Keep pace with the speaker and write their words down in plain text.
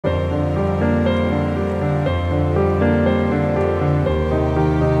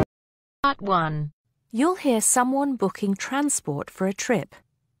Part 1. You'll hear someone booking transport for a trip.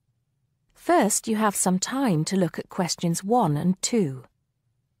 First, you have some time to look at questions 1 and 2.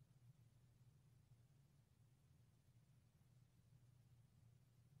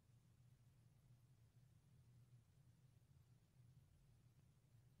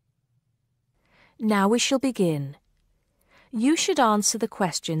 Now we shall begin. You should answer the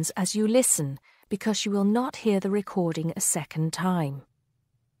questions as you listen, because you will not hear the recording a second time.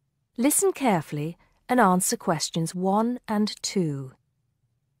 Listen carefully and answer questions 1 and 2.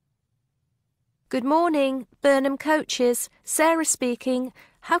 Good morning, Burnham Coaches. Sarah speaking.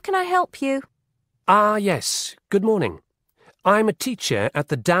 How can I help you? Yes. Good morning. I'm a teacher at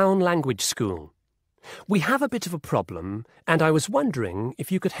the Down Language School. We have a bit of a problem, and I was wondering if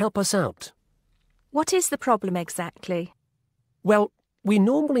you could help us out. What is the problem exactly? Well, we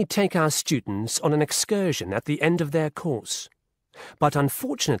normally take our students on an excursion at the end of their course. But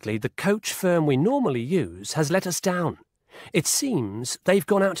unfortunately, the coach firm we normally use has let us down. It seems they've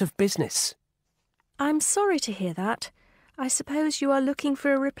gone out of business. I'm sorry to hear that. I suppose you are looking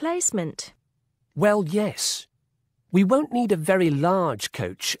for a replacement. Well, yes. We won't need a very large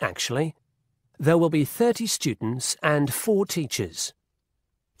coach, actually. There will be 30 students and 4 teachers.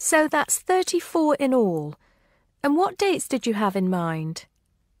 So that's 34 in all. And what dates did you have in mind?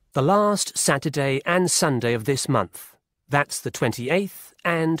 The last Saturday and Sunday of this month. That's the 28th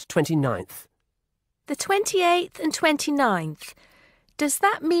and 29th. The 28th and 29th. Does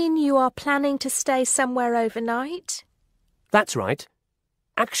that mean you are planning to stay somewhere overnight? That's right.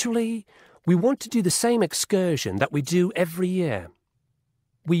 Actually, we want to do the same excursion that we do every year.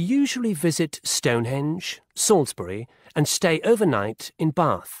 We usually visit Stonehenge, Salisbury, and stay overnight in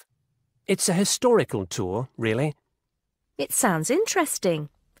Bath. It's a historical tour, really. It sounds interesting.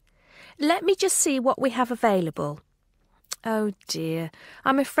 Let me just see what we have available. Oh dear,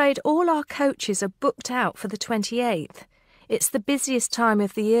 I'm afraid all our coaches are booked out for the 28th. It's the busiest time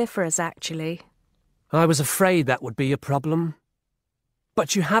of the year for us, actually. I was afraid that would be a problem.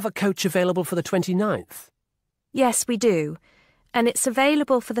 But you have a coach available for the 29th? Yes, we do. And it's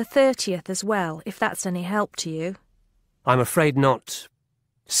available for the 30th as well, if that's any help to you. I'm afraid not.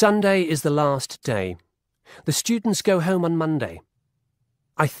 Sunday is the last day. The students go home on Monday.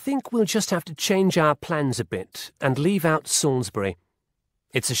 I think we'll just have to change our plans a bit and leave out Salisbury.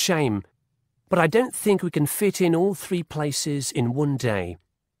 It's a shame, but I don't think we can fit in all 3 places in one day.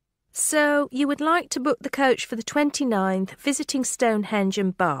 So you would like to book the coach for the 29th, visiting Stonehenge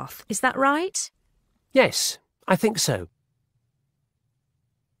and Bath, is that right? Yes, I think so.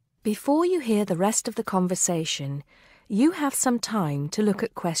 Before you hear the rest of the conversation, you have some time to look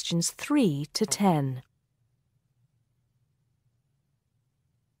at questions 3 to 10.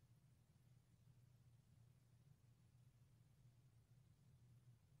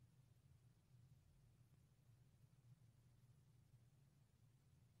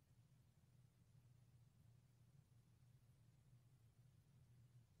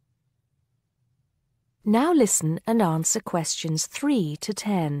 Now listen and answer questions 3 to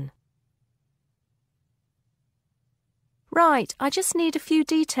 10. Right, I just need a few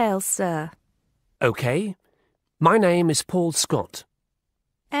details, sir. OK. My name is Paul Scott.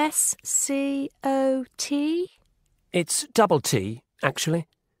 S-C-O-T? It's double T, actually.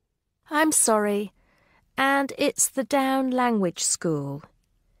 I'm sorry. And it's the Down Language School.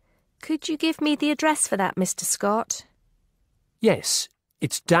 Could you give me the address for that, Mr. Scott? Yes,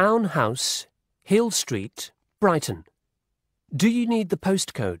 it's Down House, Hill Street, Brighton. Do you need the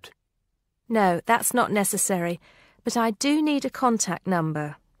postcode? No, that's not necessary, but I do need a contact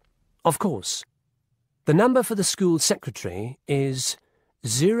number. Of course. The number for the school secretary is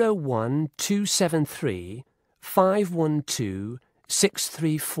 01273 512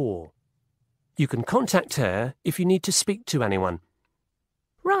 634. You can contact her if you need to speak to anyone.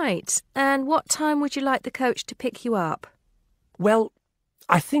 Right, and what time would you like the coach to pick you up? Well,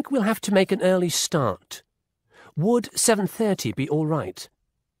 I think we'll have to make an early start. Would 7:30 be all right?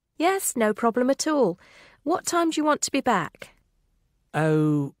 Yes, no problem at all. What time do you want to be back?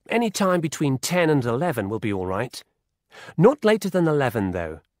 Oh, any time between 10 and 11 will be all right. Not later than 11,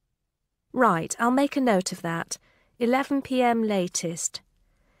 though. Right, I'll make a note of that. 11 p.m. latest.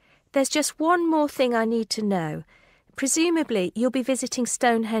 There's just one more thing I need to know. Presumably, you'll be visiting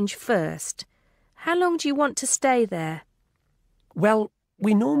Stonehenge first. How long do you want to stay there? Well,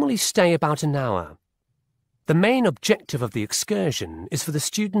 we normally stay about an hour. The main objective of the excursion is for the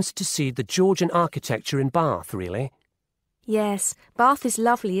students to see the Georgian architecture in Bath, really. Yes, Bath is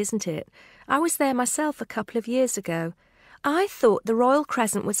lovely, isn't it? I was there myself a couple of years ago. I thought the Royal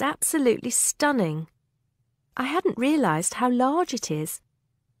Crescent was absolutely stunning. I hadn't realised how large it is.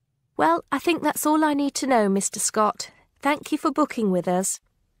 Well, I think that's all I need to know, Mr. Scott. Thank you for booking with us.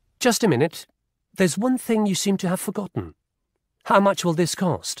 Just a minute. There's one thing you seem to have forgotten. How much will this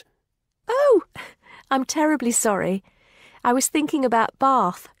cost? Oh, I'm terribly sorry. I was thinking about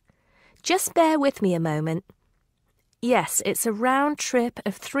Bath. Just bear with me a moment. Yes, it's a round trip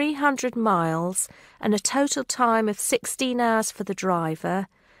of 300 miles and a total time of 16 hours for the driver.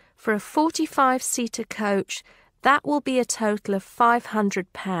 For a 45-seater coach, that will be a total of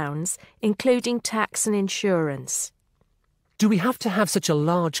 £500, including tax and insurance. Do we have to have such a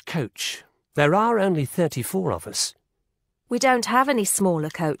large coach? There are only 34 of us. We don't have any smaller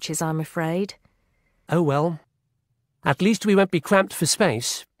coaches, I'm afraid. Oh well. At least we won't be cramped for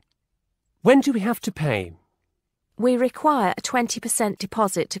space. When do we have to pay? We require a 20%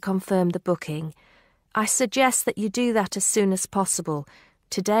 deposit to confirm the booking. I suggest that you do that as soon as possible,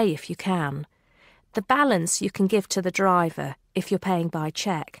 today if you can. The balance you can give to the driver if you're paying by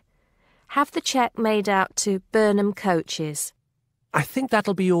cheque. Have the cheque made out to Burnham Coaches. I think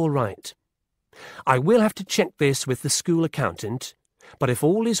that'll be all right. I will have to check this with the school accountant, but if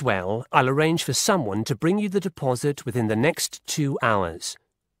all is well, I'll arrange for someone to bring you the deposit within the next 2 hours.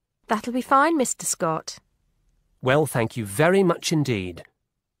 That'll be fine, Mr. Scott. Well, thank you very much indeed.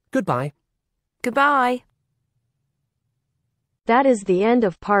 Goodbye. Goodbye. That is the end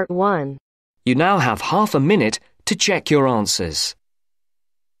of part 1. You now have half a minute to check your answers.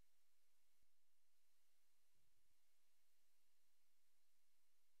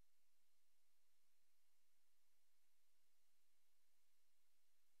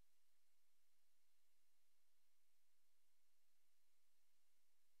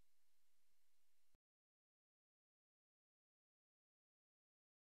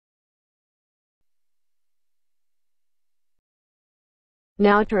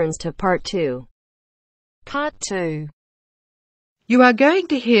 Now turns to part 2. Part 2. You are going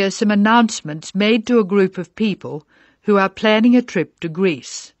to hear some announcements made to a group of people who are planning a trip to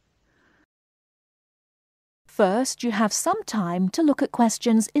Greece. First, you have some time to look at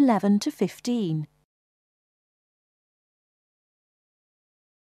questions 11 to 15.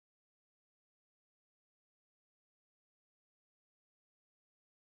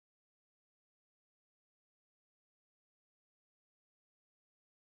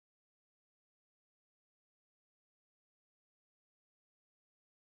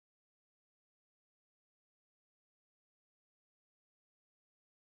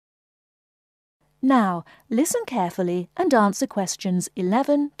 Now, listen carefully and answer questions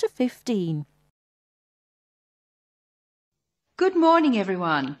 11 to 15. Good morning,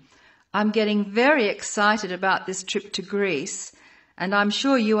 everyone. I'm getting very excited about this trip to Greece, and I'm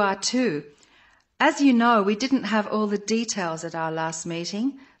sure you are too. As you know, we didn't have all the details at our last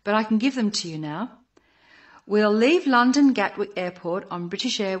meeting, but I can give them to you now. We'll leave London Gatwick Airport on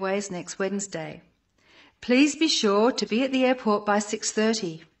British Airways next Wednesday. Please be sure to be at the airport by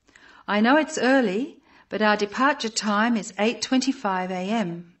 6:30. I know it's early, but our departure time is 8:25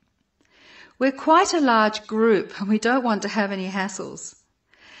 a.m. We're quite a large group and we don't want to have any hassles.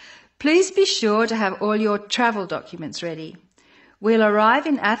 Please be sure to have all your travel documents ready. We'll arrive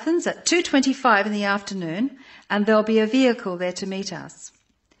in Athens at 2:25 in the afternoon and there'll be a vehicle there to meet us.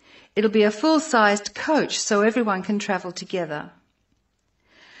 It'll be a full-sized coach so everyone can travel together.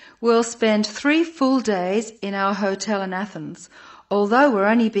 We'll spend 3 full days in our hotel in Athens, although we're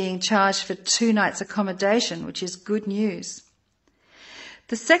only being charged for 2 nights accommodation, which is good news.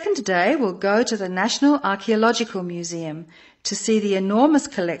 The second day we'll go to the National Archaeological Museum to see the enormous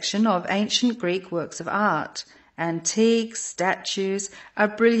collection of ancient Greek works of art, antiques, statues, a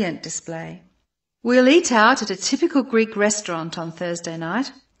brilliant display. We'll eat out at a typical Greek restaurant on Thursday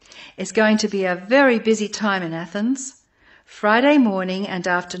night. It's going to be a very busy time in Athens. Friday morning and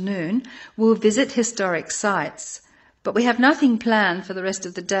afternoon we'll visit historic sites, but we have nothing planned for the rest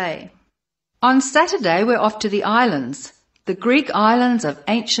of the day. On Saturday we're off to the islands, the Greek islands of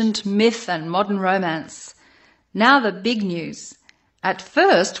ancient myth and modern romance. Now the big news. At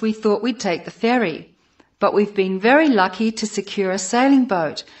first we thought we'd take the ferry, but we've been very lucky to secure a sailing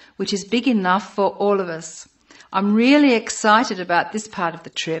boat, which is big enough for all of us. I'm really excited about this part of the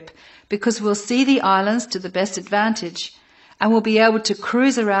trip because we'll see the islands to the best advantage and we'll be able to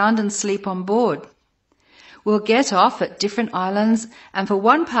cruise around and sleep on board. We'll get off at different islands and for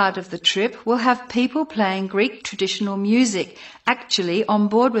one part of the trip we'll have people playing Greek traditional music actually on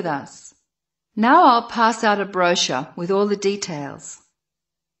board with us. Now I'll pass out a brochure with all the details.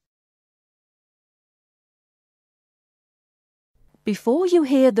 Before you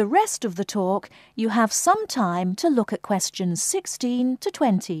hear the rest of the talk, you have some time to look at questions 16 to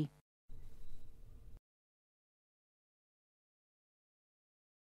 20.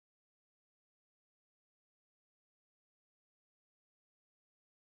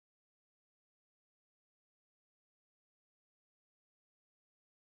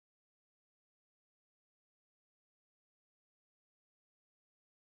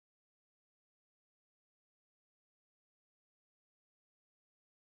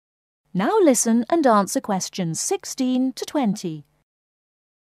 Now listen and answer questions 16 to 20.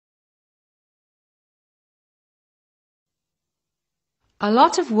 A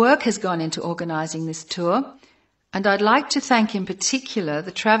lot of work has gone into organising this tour, and I'd like to thank in particular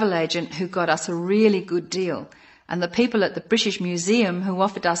the travel agent who got us a really good deal, and the people at the British Museum who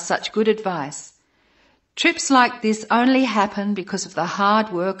offered us such good advice. Trips like this only happen because of the hard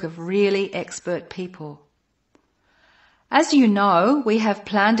work of really expert people. As you know, we have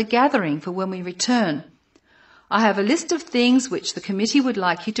planned a gathering for when we return. I have a list of things which the committee would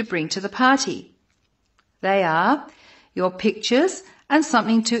like you to bring to the party. They are your pictures and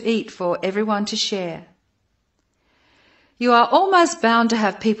something to eat for everyone to share. You are almost bound to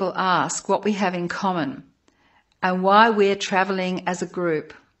have people ask what we have in common and why we're travelling as a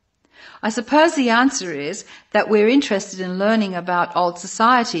group. I suppose the answer is that we're interested in learning about old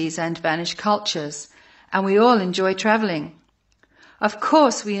societies and vanished cultures, and we all enjoy travelling. Of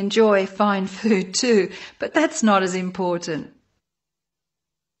course we enjoy fine food too, but that's not as important.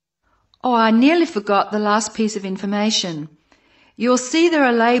 Oh, I nearly forgot the last piece of information. You'll see there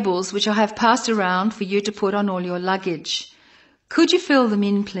are labels which I have passed around for you to put on all your luggage. Could you fill them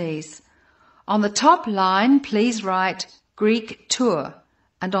in, please? On the top line, please write Greek tour,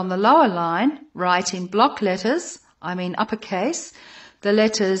 and on the lower line, write in block letters, I mean uppercase, the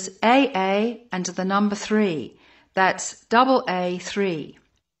letters AA and the number 3. That's AA3.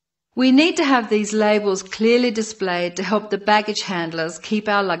 We need to have these labels clearly displayed to help the baggage handlers keep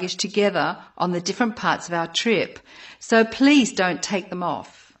our luggage together on the different parts of our trip, so please don't take them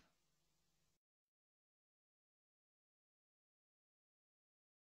off.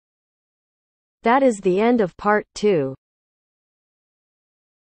 That is the end of part 2.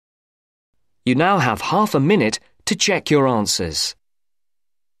 You now have half a minute to check your answers.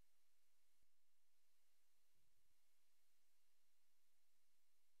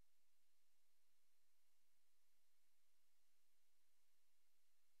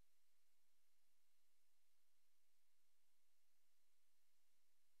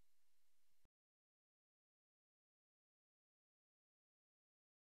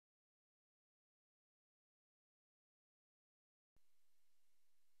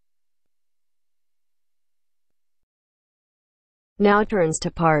 Now turns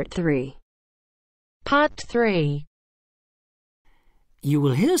to part 3. Part 3. You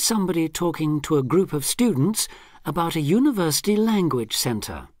will hear somebody talking to a group of students about a university language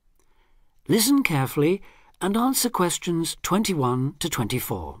centre. Listen carefully and answer questions 21 to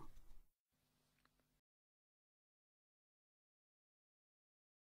 24.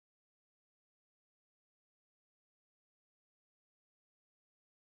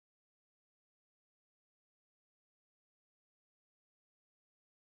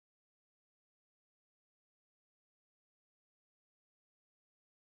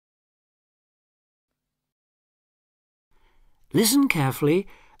 Listen carefully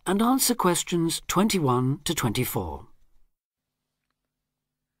and answer questions 21 to 24.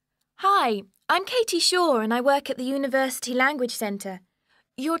 Hi, I'm Katie Shaw and I work at the University Language Centre.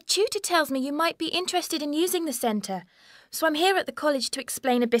 Your tutor tells me you might be interested in using the centre, so I'm here at the college to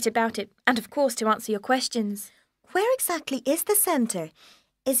explain a bit about it and, of course, to answer your questions. Where exactly is the centre?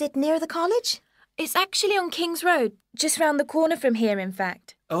 Is it near the college? It's actually on King's Road, just round the corner from here, in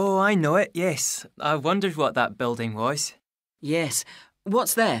fact. Oh, I know it, yes. I wondered what that building was. Yes.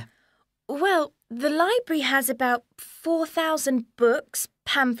 What's there? Well, the library has about 4,000 books,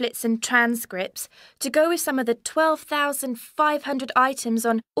 pamphlets and transcripts to go with some of the 12,500 items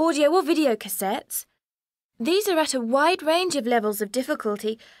on audio or video cassettes. These are at a wide range of levels of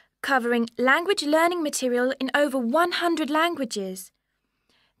difficulty, covering language learning material in over 100 languages.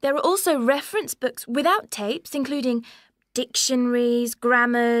 There are also reference books without tapes, including dictionaries,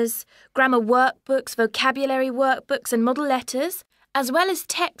 grammars, grammar workbooks, vocabulary workbooks and model letters, as well as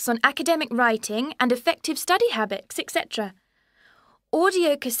texts on academic writing and effective study habits, etc.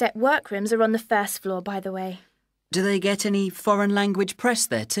 Audio cassette workrooms are on the first floor, by the way. Do they get any foreign language press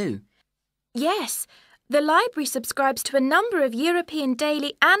there too? Yes. The library subscribes to a number of European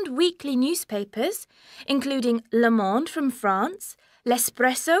daily and weekly newspapers, including Le Monde from France,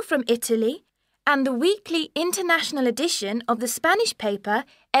 L'Espresso from Italy, and the weekly international edition of the Spanish paper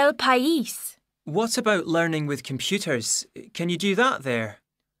El País. What about learning with computers? Can you do that there?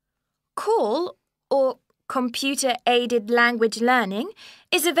 CALL, or Computer-Aided Language Learning,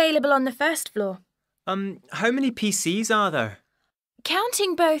 is available on the first floor. How many PCs are there?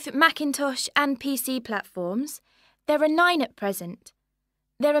 Counting both Macintosh and PC platforms, there are 9 at present.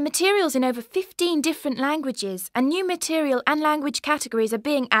 There are materials in over 15 different languages, and new material and language categories are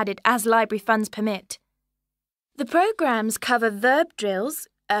being added as library funds permit. The programmes cover verb drills,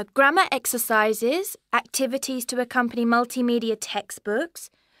 grammar exercises, activities to accompany multimedia textbooks,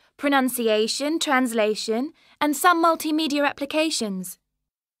 pronunciation, translation, and some multimedia applications.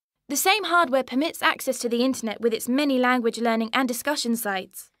 The same hardware permits access to the internet with its many language learning and discussion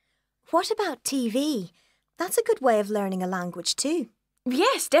sites. What about TV? That's a good way of learning a language too.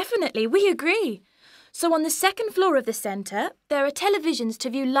 Yes, definitely, we agree. So on the second floor of the centre, there are televisions to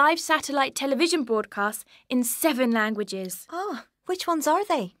view live satellite television broadcasts in 7 languages. Oh, which ones are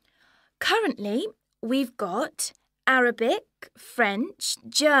they? Currently, we've got Arabic, French,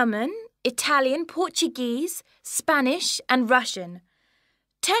 German, Italian, Portuguese, Spanish and Russian.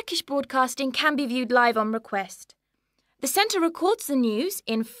 Turkish broadcasting can be viewed live on request. The centre records the news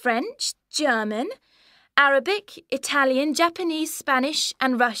in French, German, Arabic, Italian, Japanese, Spanish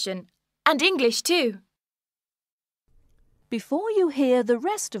and Russian. And English too. Before you hear the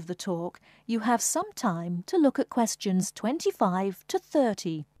rest of the talk, you have some time to look at questions 25 to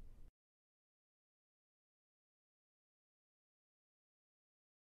 30.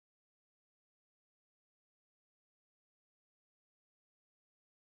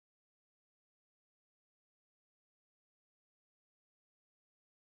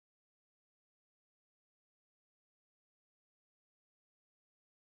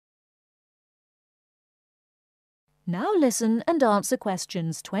 Now listen and answer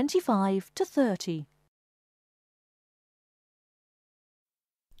questions 25 to 30.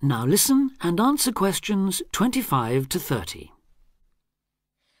 Now listen and answer questions 25 to 30.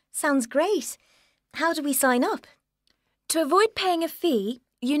 Sounds great. How do we sign up? To avoid paying a fee,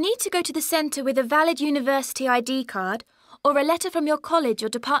 you need to go to the centre with a valid university ID card or a letter from your college or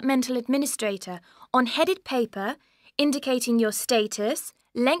departmental administrator on headed paper indicating your status,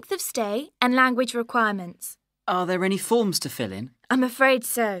 length of stay and language requirements. Are there any forms to fill in? I'm afraid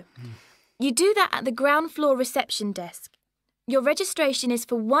so. You do that at the ground floor reception desk. Your registration is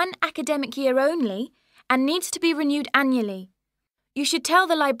for 1 academic year only and needs to be renewed annually. You should tell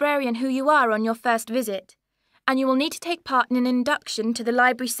the librarian who you are on your first visit, and you will need to take part in an induction to the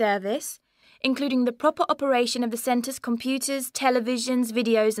library service, including the proper operation of the centre's computers, televisions,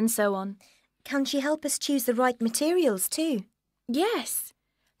 videos and so on. Can she help us choose the right materials too? Yes.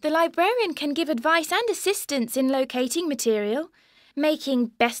 The librarian can give advice and assistance in locating material,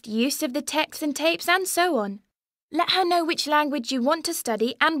 making best use of the texts and tapes and so on. Let her know which language you want to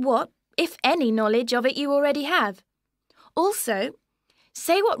study and what, if any, knowledge of it you already have. Also,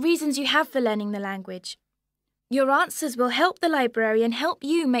 say what reasons you have for learning the language. Your answers will help the librarian help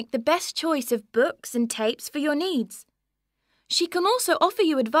you make the best choice of books and tapes for your needs. She can also offer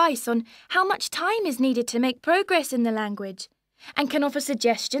you advice on how much time is needed to make progress in the language, and can offer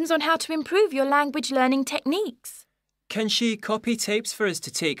suggestions on how to improve your language learning techniques. Can she copy tapes for us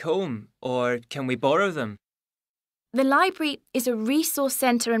to take home, or can we borrow them? The library is a resource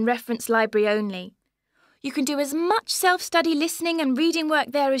centre and reference library only. You can do as much self-study listening and reading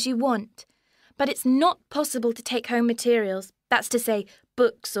work there as you want, but it's not possible to take home materials, that's to say,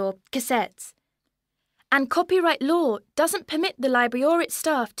 books or cassettes. And copyright law doesn't permit the library or its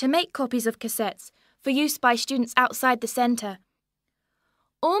staff to make copies of cassettes for use by students outside the centre.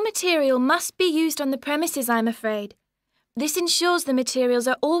 All material must be used on the premises, I'm afraid. This ensures the materials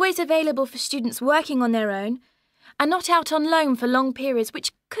are always available for students working on their own and not out on loan for long periods,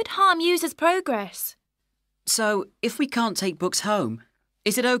 which could harm users' progress. So, if we can't take books home,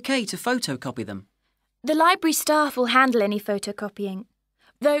 is it okay to photocopy them? The library staff will handle any photocopying,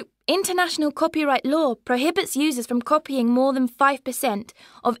 though international copyright law prohibits users from copying more than 5%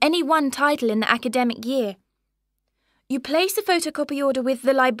 of any one title in the academic year. You place a photocopy order with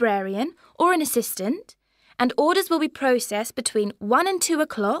the librarian or an assistant, and orders will be processed between 1 and 2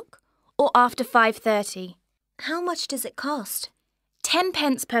 o'clock or after 5:30. How much does it cost? 10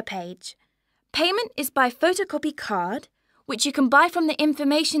 pence per page. Payment is by photocopy card, which you can buy from the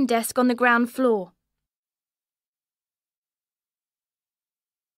information desk on the ground floor.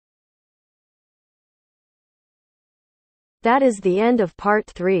 That is the end of part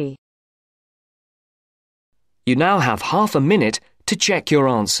 3. You now have half a minute to check your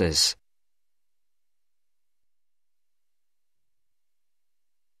answers.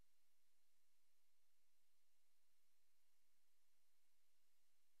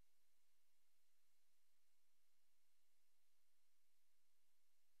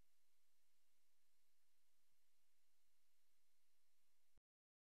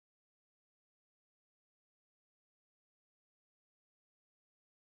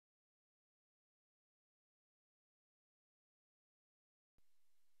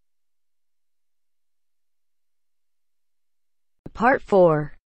 Part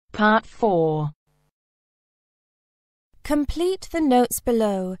 4. Part 4. Complete the notes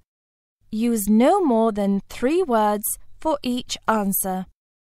below. Use no more than 3 words for each answer.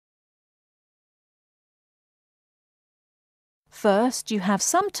 First, you have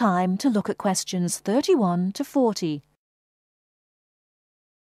some time to look at questions 31 to 40.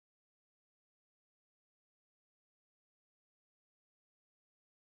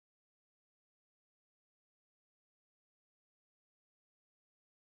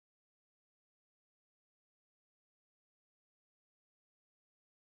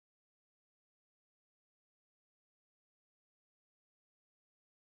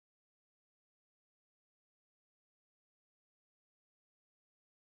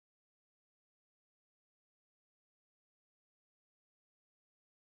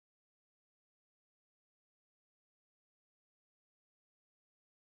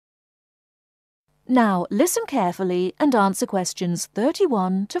 Now listen carefully and answer questions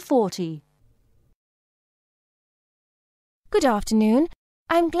 31 to 40. Good afternoon.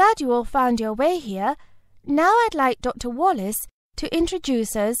 I'm glad you all found your way here. Now I'd like Dr. Wallace to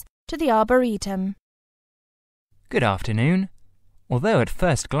introduce us to the Arboretum. Good afternoon. Although at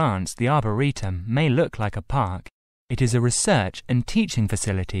first glance the Arboretum may look like a park, it is a research and teaching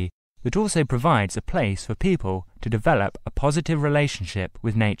facility that also provides a place for people to develop a positive relationship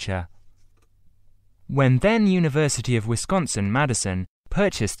with nature. When then University of Wisconsin-Madison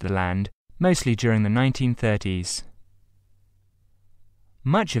purchased the land, mostly during the 1930s,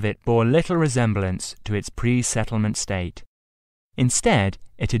 much of it bore little resemblance to its pre-settlement state. Instead,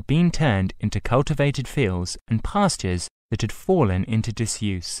 it had been turned into cultivated fields and pastures that had fallen into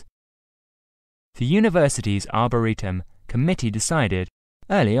disuse. The university's Arboretum committee decided,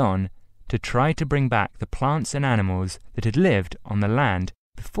 early on, to try to bring back the plants and animals that had lived on the land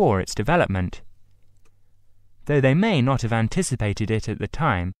before its development. Though they may not have anticipated it at the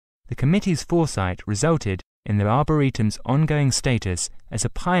time, the committee's foresight resulted in the Arboretum's ongoing status as a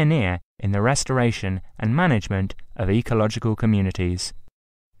pioneer in the restoration and management of ecological communities.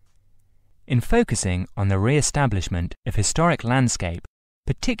 In focusing on the re-establishment of historic landscape,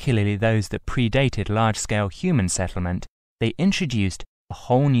 particularly those that predated large-scale human settlement, they introduced a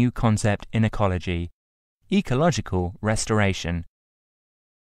whole new concept in ecology: ecological restoration.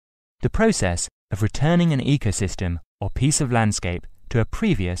 The process of returning an ecosystem or piece of landscape to a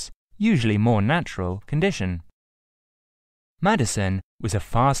previous, usually more natural, condition. Madison was a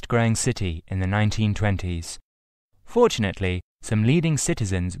fast-growing city in the 1920s. Fortunately, some leading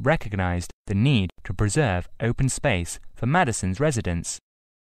citizens recognized the need to preserve open space for Madison's residents.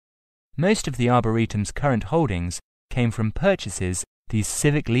 Most of the Arboretum's current holdings came from purchases these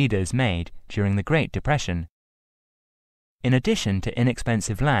civic leaders made during the Great Depression. In addition to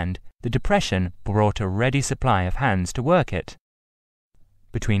inexpensive land, the Depression brought a ready supply of hands to work it.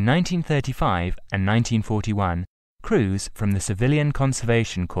 Between 1935 and 1941, crews from the Civilian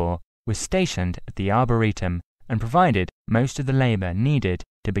Conservation Corps were stationed at the Arboretum and provided most of the labor needed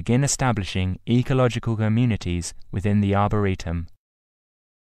to begin establishing ecological communities within the Arboretum.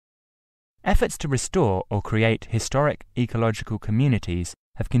 Efforts to restore or create historic ecological communities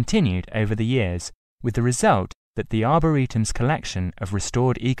have continued over the years, with the result that the Arboretum's collection of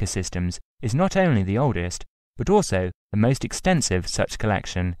restored ecosystems is not only the oldest, but also the most extensive such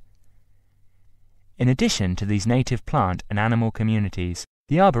collection. In addition to these native plant and animal communities,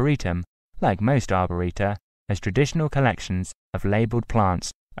 the Arboretum, like most arboreta, has traditional collections of labelled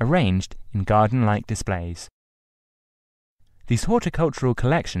plants arranged in garden-like displays. These horticultural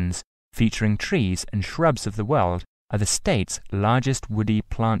collections, featuring trees and shrubs of the world, are the state's largest woody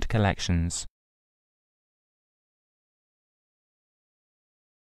plant collections.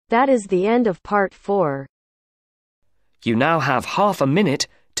 That is the end of part 4. You now have half a minute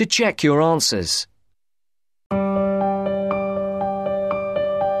to check your answers.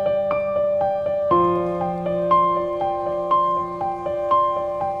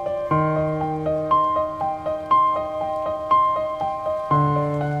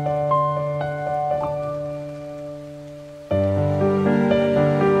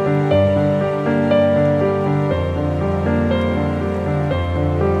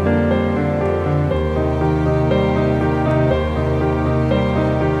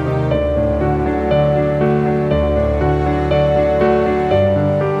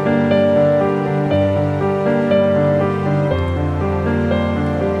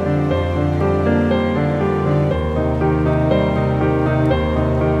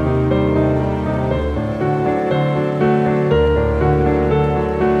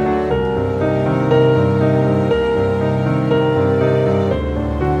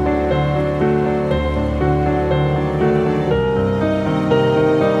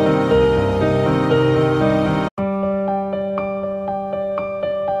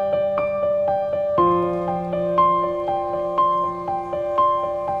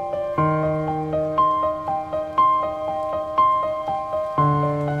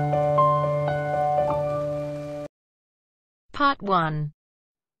 Part 1.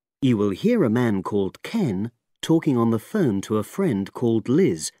 You will hear a man called Ken talking on the phone to a friend called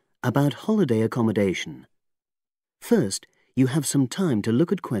Liz about holiday accommodation. First, you have some time to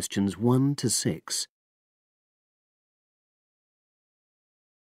look at questions 1 to 6.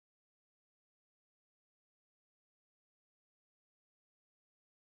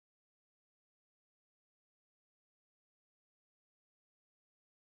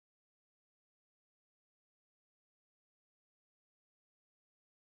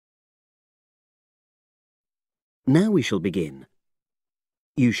 Now we shall begin.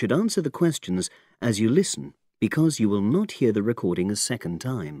 You should answer the questions as you listen because you will not hear the recording a second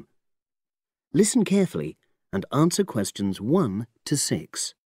time. Listen carefully and answer questions 1 to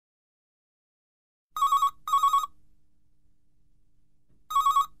 6.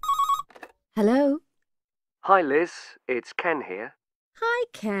 Hello? Hi Liz, it's Ken here. Hi,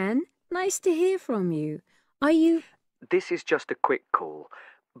 Ken. Nice to hear from you. Are you... This is just a quick call,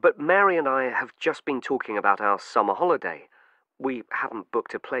 but Mary and I have just been talking about our summer holiday. We haven't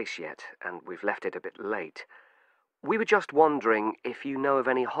booked a place yet, and we've left it a bit late. We were just wondering if you know of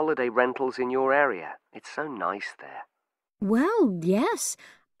any holiday rentals in your area. It's so nice there. Well, yes.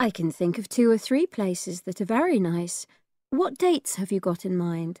 I can think of 2 or 3 places that are very nice. What dates have you got in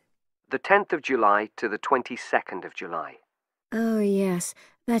mind? The 10th of July to the 22nd of July. Oh, yes.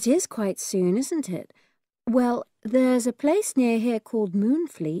 That is quite soon, isn't it? Well, there's a place near here called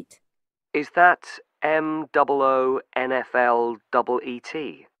Moonfleet. Is that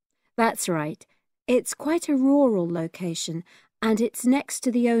MOONFLEET? That's right. It's quite a rural location, and it's next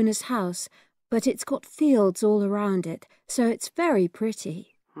to the owner's house, but it's got fields all around it, so it's very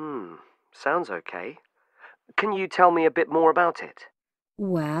pretty. Sounds okay. Can you tell me a bit more about it?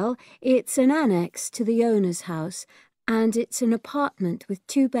 Well, it's an annex to the owner's house, and it's an apartment with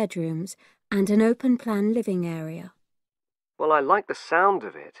 2 bedrooms and an open-plan living area. Well, I like the sound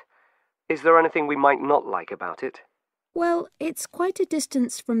of it. Is there anything we might not like about it? Well, it's quite a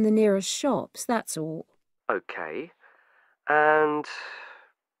distance from the nearest shops, that's all. Okay. And...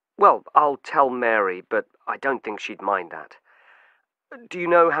 well, I'll tell Mary, but I don't think she'd mind that. Do you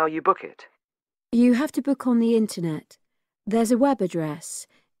know how you book it? You have to book on the internet. There's a web address.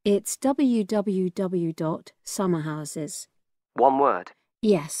 It's www.summerhouses. One word?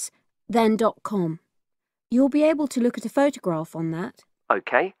 Yes, then .com. You'll be able to look at a photograph on that.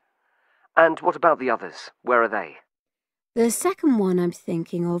 Okay. And what about the others? Where are they? The second one I'm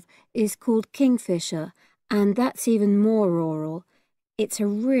thinking of is called Kingfisher, and that's even more rural. It's a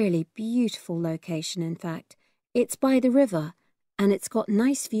really beautiful location, in fact. It's by the river, and it's got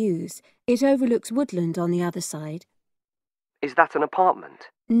nice views. It overlooks woodland on the other side. Is that an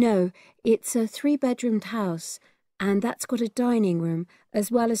apartment? No, it's a 3-bedroomed house, and that's got a dining room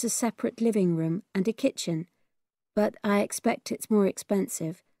as well as a separate living room and a kitchen. But I expect it's more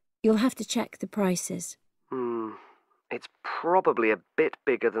expensive. You'll have to check the prices. It's probably a bit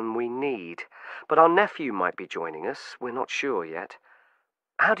bigger than we need, but our nephew might be joining us. We're not sure yet.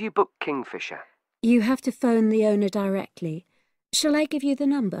 How do you book Kingfisher? You have to phone the owner directly. Shall I give you the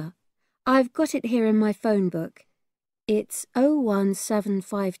number? I've got it here in my phone book. It's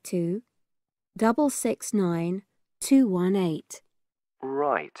 01752 669 218.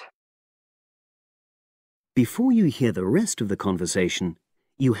 Right. Before you hear the rest of the conversation,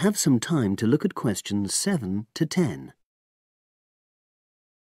 you have some time to look at questions 7 to 10.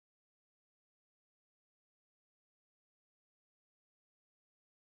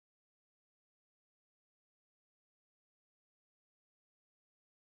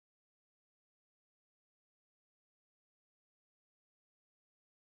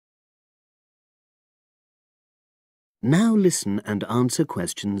 Now listen and answer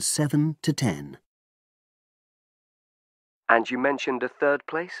questions 7 to 10. And you mentioned a third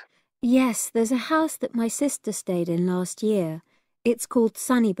place? Yes, there's a house that my sister stayed in last year. It's called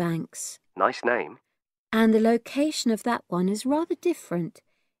Sunnybanks. Nice name. And the location of that one is rather different.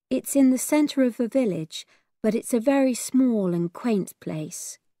 It's in the centre of a village, but it's a very small and quaint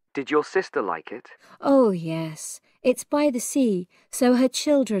place. Did your sister like it? Oh, yes. It's by the sea, so her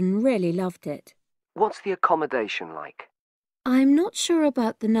children really loved it. What's the accommodation like? I'm not sure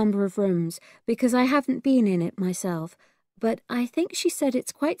about the number of rooms, because I haven't been in it myself, but I think she said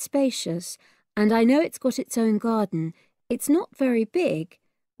it's quite spacious, and I know it's got its own garden. It's not very big,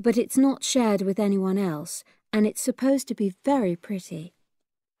 but it's not shared with anyone else, and it's supposed to be very pretty.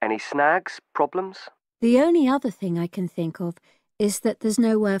 Any snags, problems? The only other thing I can think of is that there's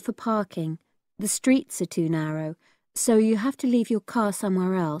nowhere for parking. The streets are too narrow, so you have to leave your car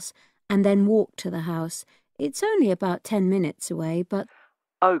somewhere else and then walk to the house. It's only about 10 minutes away, but...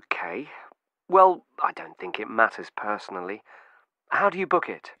 OK. Well, I don't think it matters personally. How do you book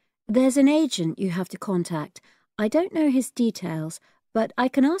it? There's an agent you have to contact. I don't know his details, but I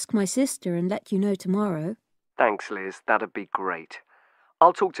can ask my sister and let you know tomorrow. Thanks, Liz. That'd be great.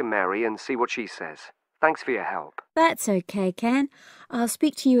 I'll talk to Mary and see what she says. Thanks for your help. That's okay, Ken. I'll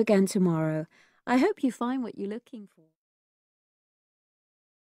speak to you again tomorrow. I hope you find what you're looking for.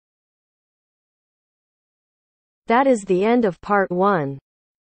 That is the end of part 1.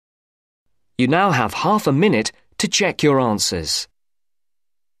 You now have half a minute to check your answers.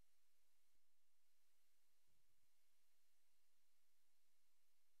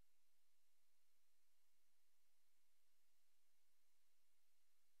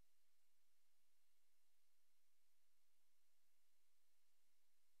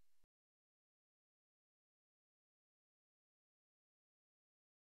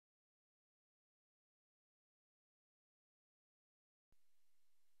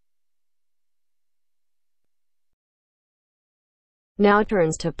 Now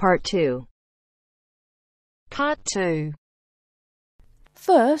turns to part 2. Part 2.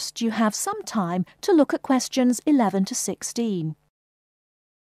 First, you have some time to look at questions 11 to 16.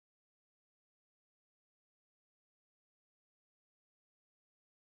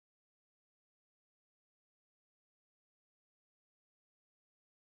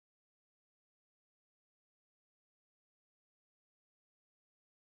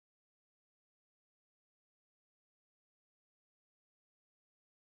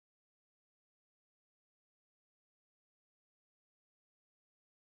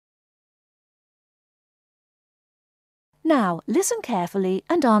 Now, listen carefully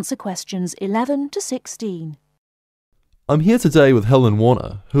and answer questions 11 to 16. I'm here today with Helen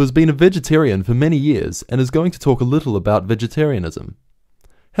Warner, who has been a vegetarian for many years and is going to talk a little about vegetarianism.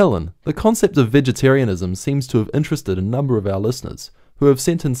 Helen, the concept of vegetarianism seems to have interested a number of our listeners who have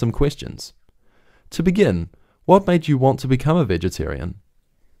sent in some questions. To begin, what made you want to become a vegetarian?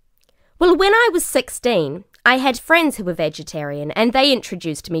 Well, when I was 16, I had friends who were vegetarian and they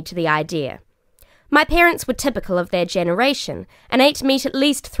introduced me to the idea. My parents were typical of their generation and ate meat at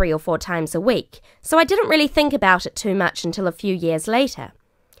least 3 or 4 times a week, so I didn't really think about it too much until a few years later.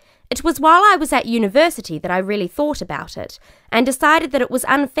 It was while I was at university that I really thought about it and decided that it was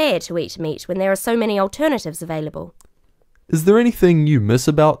unfair to eat meat when there are so many alternatives available. Is there anything you miss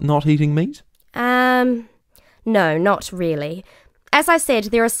about not eating meat? No, not really. As I said,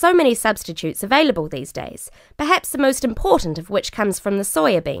 there are so many substitutes available these days, perhaps the most important of which comes from the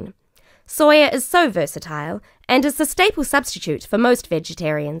soya bean. Soya is so versatile and is the staple substitute for most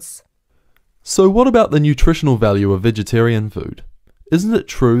vegetarians. So what about the nutritional value of vegetarian food? Isn't it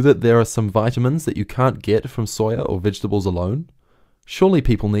true that there are some vitamins that you can't get from soya or vegetables alone? Surely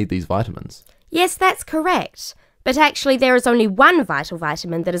people need these vitamins. Yes, that's correct. But actually there is only one vital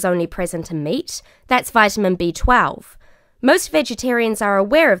vitamin that is only present in meat. That's vitamin B12. Most vegetarians are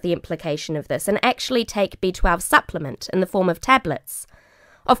aware of the implication of this and actually take B12 supplement in the form of tablets.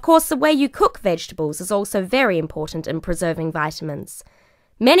 Of course, the way you cook vegetables is also very important in preserving vitamins.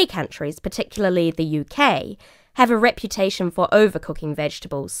 Many countries, particularly the UK, have a reputation for overcooking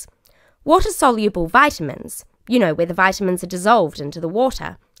vegetables. Water-soluble vitamins, where the vitamins are dissolved into the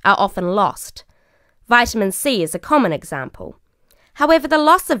water, are often lost. Vitamin C is a common example. However, the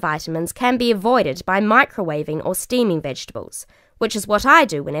loss of vitamins can be avoided by microwaving or steaming vegetables, which is what I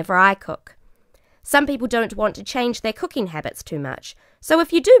do whenever I cook. Some people don't want to change their cooking habits too much, so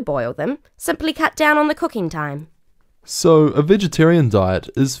if you do boil them, simply cut down on the cooking time. So a vegetarian diet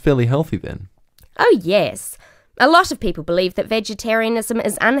is fairly healthy then? Oh yes. A lot of people believe that vegetarianism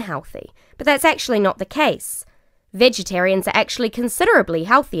is unhealthy, but that's actually not the case. Vegetarians are actually considerably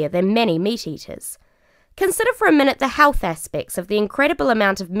healthier than many meat eaters. Consider for a minute the health aspects of the incredible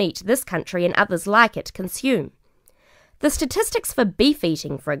amount of meat this country and others like it consume. The statistics for beef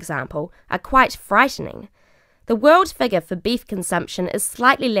eating, for example, are quite frightening. The world figure for beef consumption is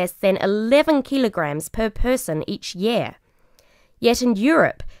slightly less than 11 kilograms per person each year. Yet in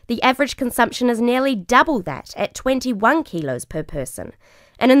Europe, the average consumption is nearly double that at 21 kilos per person.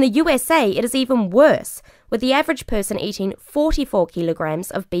 And in the USA, it is even worse, with the average person eating 44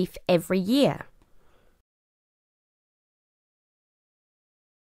 kilograms of beef every year.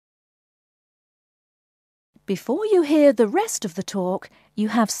 Before you hear the rest of the talk, you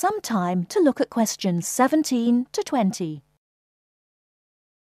have some time to look at questions 17 to 20.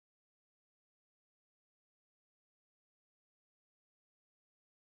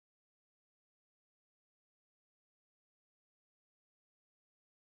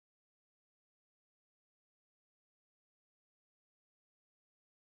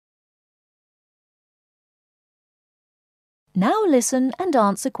 Now listen and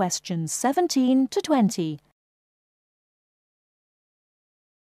answer questions 17 to 20.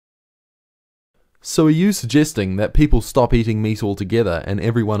 So are you suggesting that people stop eating meat altogether and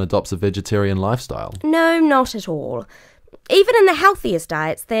everyone adopts a vegetarian lifestyle? No, not at all. Even in the healthiest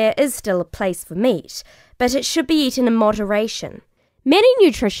diets, there is still a place for meat, but it should be eaten in moderation. Many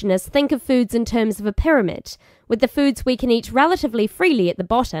nutritionists think of foods in terms of a pyramid, with the foods we can eat relatively freely at the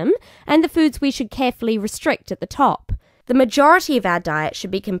bottom and the foods we should carefully restrict at the top. The majority of our diet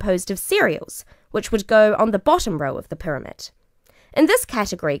should be composed of cereals, which would go on the bottom row of the pyramid. In this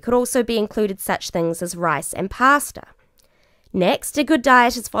category could also be included such things as rice and pasta. Next, a good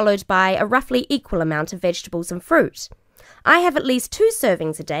diet is followed by a roughly equal amount of vegetables and fruit. I have at least 2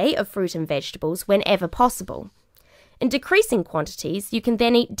 servings a day of fruit and vegetables whenever possible. In decreasing quantities, you can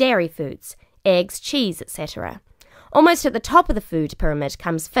then eat dairy foods, eggs, cheese, etc. Almost at the top of the food pyramid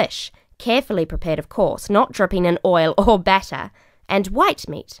comes fish, carefully prepared of course, not dripping in oil or batter, and white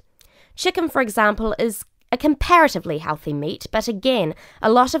meat. Chicken, for example, is a comparatively healthy meat, but again, a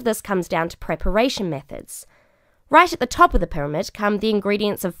lot of this comes down to preparation methods. Right at the top of the pyramid come the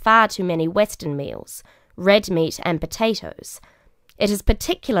ingredients of far too many Western meals, red meat and potatoes. It is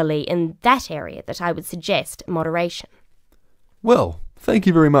particularly in that area that I would suggest moderation. Well, thank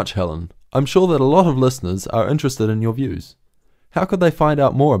you very much, Helen. I'm sure that a lot of listeners are interested in your views. How could they find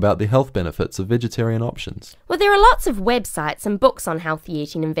out more about the health benefits of vegetarian options? Well, there are lots of websites and books on healthy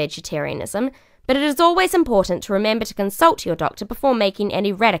eating and vegetarianism, but it is always important to remember to consult your doctor before making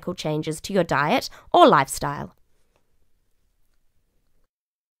any radical changes to your diet or lifestyle.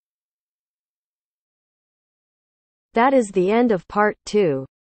 That is the end of part 2.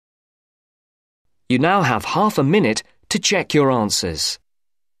 You now have half a minute to check your answers.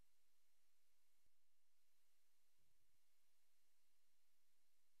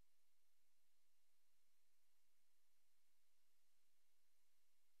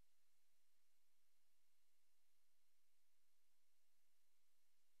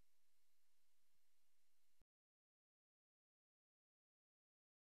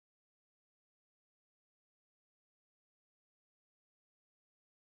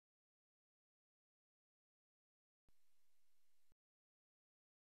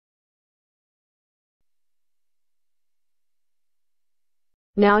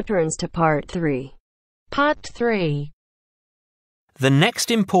 Now turns to part 3. Part 3. The next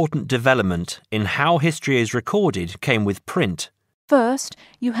important development in how history is recorded came with print. First,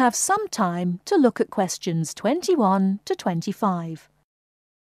 you have some time to look at questions 21 to 25.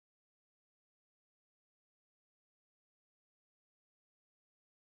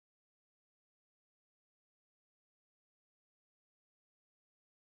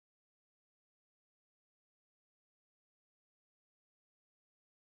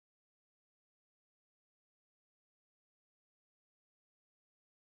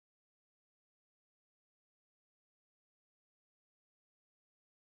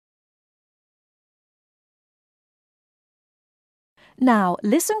 Now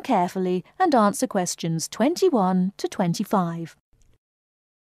listen carefully and answer questions 21 to 25.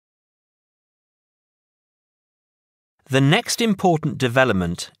 The next important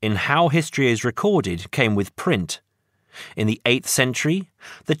development in how history is recorded came with print. In the 8th century,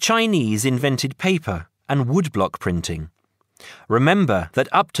 the Chinese invented paper and woodblock printing. Remember that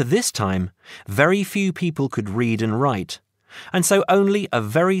up to this time, very few people could read and write, and so only a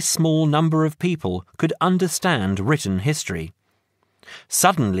very small number of people could understand written history.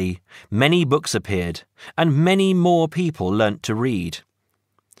 Suddenly, many books appeared, and many more people learnt to read.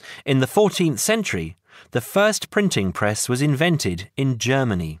 In the 14th century, the first printing press was invented in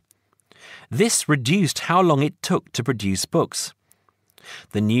Germany. This reduced how long it took to produce books.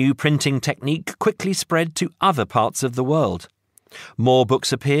 The new printing technique quickly spread to other parts of the world. More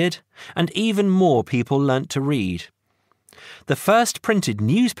books appeared, and even more people learnt to read. The first printed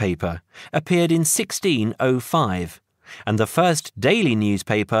newspaper appeared in 1605, and the first daily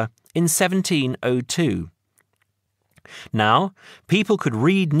newspaper in 1702. Now, people could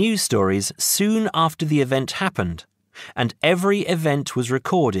read news stories soon after the event happened, and every event was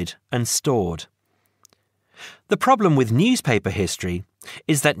recorded and stored. The problem with newspaper history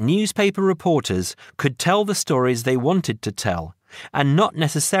is that newspaper reporters could tell the stories they wanted to tell, and not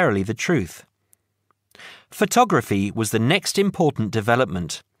necessarily the truth. Photography was the next important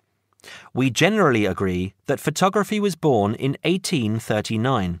development. We generally agree that photography was born in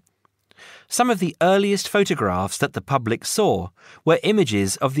 1839. Some of the earliest photographs that the public saw were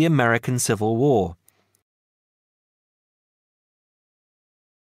images of the American Civil War.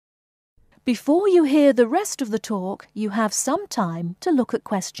 Before you hear the rest of the talk, you have some time to look at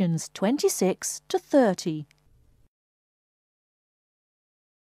questions 26 to 30.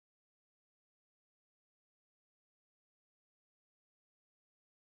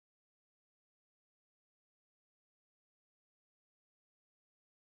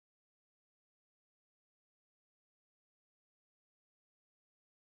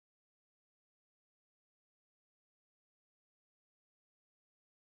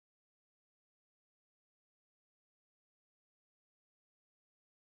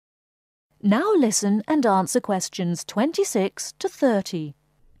 Now listen and answer questions 26 to 30.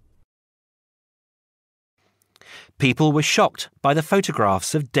 People were shocked by the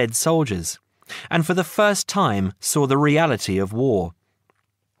photographs of dead soldiers, and for the first time saw the reality of war.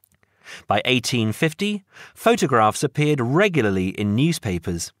 By 1850, photographs appeared regularly in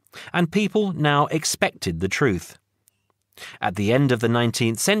newspapers, and people now expected the truth. At the end of the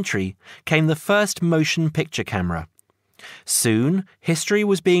 19th century came the first motion picture camera. Soon, history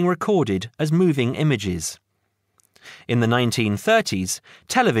was being recorded as moving images. In the 1930s,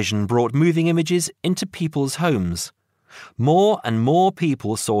 television brought moving images into people's homes. More and more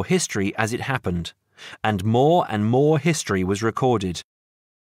people saw history as it happened, and more history was recorded.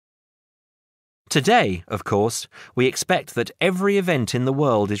 Today, of course, we expect that every event in the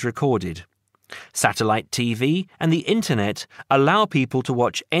world is recorded. Satellite TV and the Internet allow people to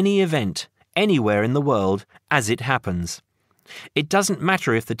watch any event, anywhere in the world, as it happens. It doesn't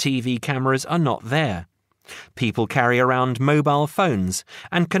matter if the TV cameras are not there. People carry around mobile phones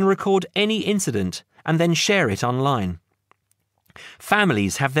and can record any incident and then share it online.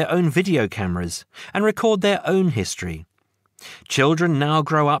 Families have their own video cameras and record their own history. Children now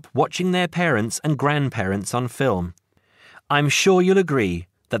grow up watching their parents and grandparents on film. I'm sure you'll agree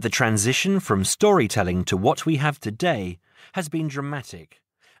that the transition from storytelling to what we have today has been dramatic,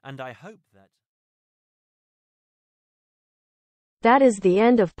 and I hope that... That is the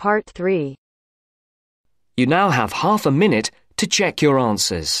end of part 3. You now have half a minute to check your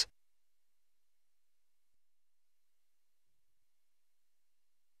answers.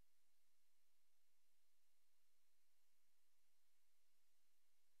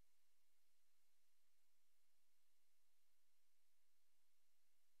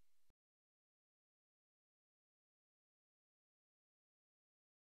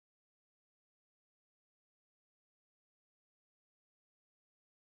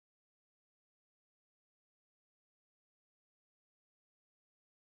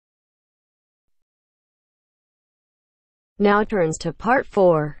 Now turns to part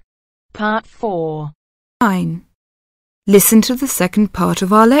 4. Part 4. 9. Listen to the second part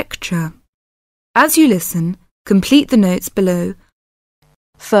of our lecture. As you listen, complete the notes below.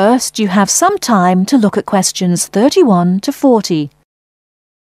 First, you have some time to look at questions 31 to 40.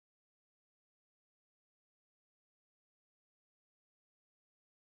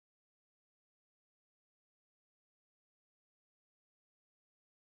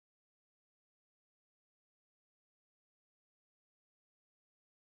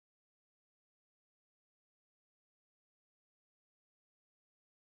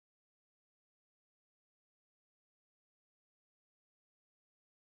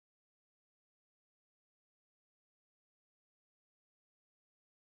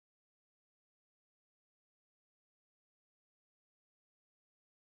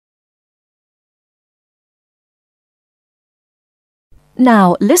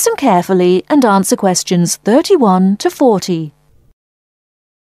 Now listen carefully and answer questions 31 to 40.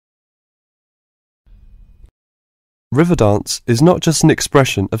 River dance is not just an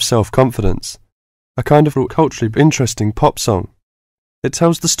expression of self-confidence, a kind of culturally interesting pop song. It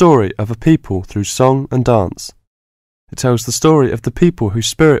tells the story of a people through song and dance. It tells the story of the people whose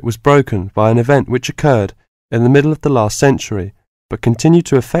spirit was broken by an event which occurred in the middle of the last century, but continued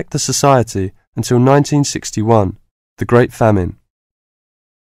to affect the society until 1961, the Great Famine.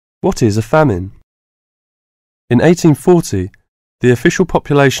 What is a famine? In 1840, the official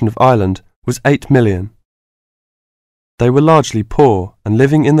population of Ireland was 8 million. They were largely poor and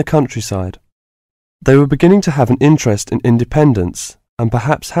living in the countryside. They were beginning to have an interest in independence, and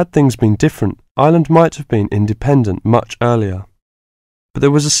perhaps had things been different, Ireland might have been independent much earlier. But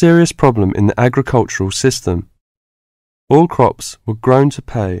there was a serious problem in the agricultural system. All crops were grown to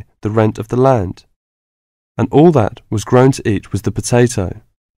pay the rent of the land, and all that was grown to eat was the potato.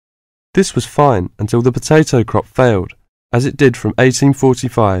 This was fine until the potato crop failed, as it did from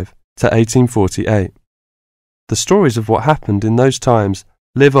 1845 to 1848. The stories of what happened in those times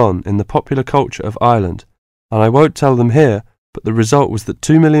live on in the popular culture of Ireland, and I won't tell them here, but the result was that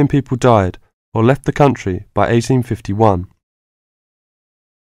 2 million people died or left the country by 1851.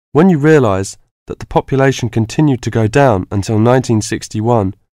 When you realise that the population continued to go down until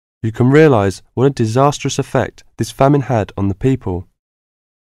 1961, you can realise what a disastrous effect this famine had on the people.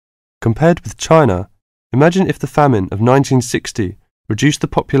 Compared with China, imagine if the famine of 1960 reduced the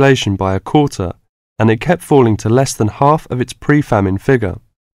population by a quarter and it kept falling to less than half of its pre-famine figure.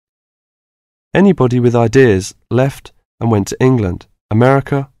 Anybody with ideas left and went to England,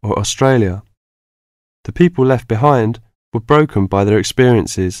 America or Australia. The people left behind were broken by their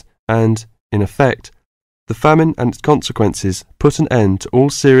experiences and, in effect, The famine and its consequences put an end to all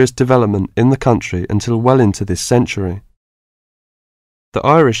serious development in the country until well into this century. The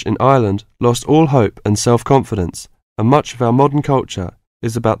Irish in Ireland lost all hope and self-confidence, and much of our modern culture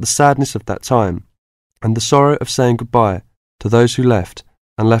is about the sadness of that time and the sorrow of saying goodbye to those who left,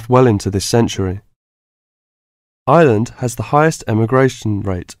 and left well into this century. Ireland has the highest emigration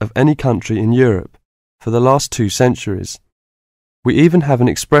rate of any country in Europe for the last 2 centuries. We even have an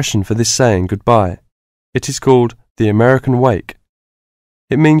expression for this saying goodbye. It is called the American wake.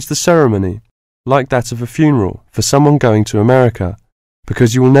 It means the ceremony, like that of a funeral for someone going to America,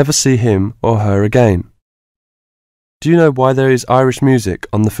 because you will never see him or her again. Do you know why there is Irish music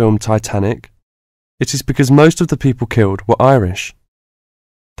on the film Titanic? It is because most of the people killed were Irish.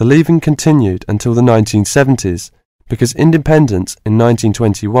 The leaving continued until the 1970s because independence in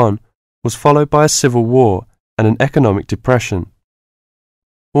 1921 was followed by a civil war and an economic depression.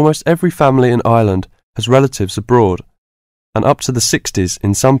 Almost every family in Ireland has relatives abroad, and up to the 60s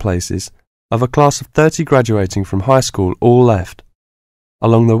in some places, of a class of 30 graduating from high school all left.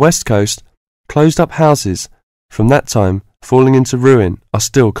 Along the west coast, closed-up houses, from that time falling into ruin, are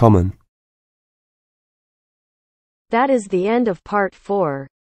still common. That is the end of part 4.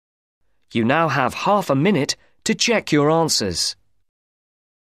 You now have half a minute to check your answers.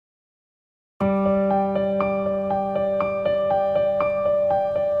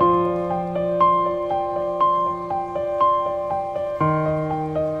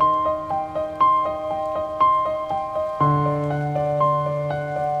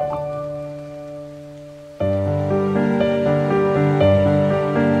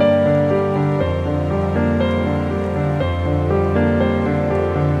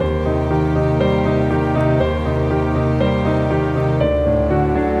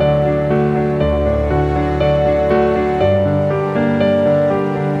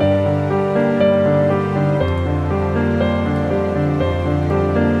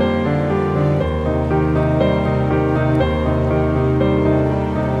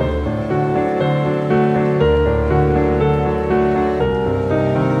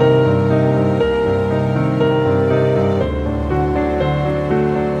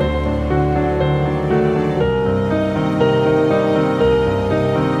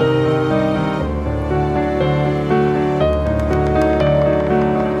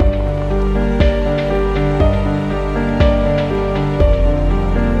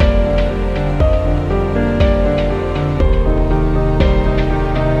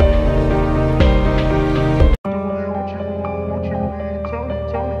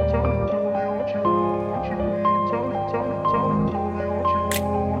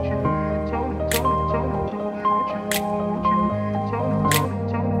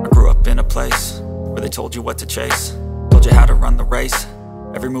 Told you what to chase, told you how to run the race.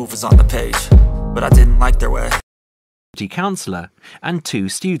 Every move was on the page, but I didn't like their way. Counsellor and 2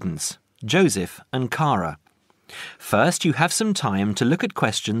 students, Joseph and Cara. First, you have some time to look at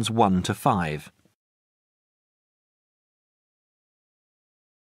questions 1 to 5.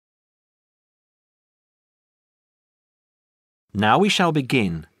 Now we shall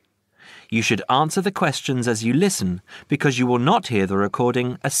begin. You should answer the questions as you listen, because you will not hear the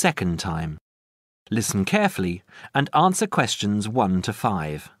recording a second time. Listen carefully and answer questions 1 to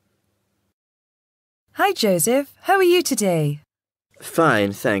 5. Hi, Joseph. How are you today?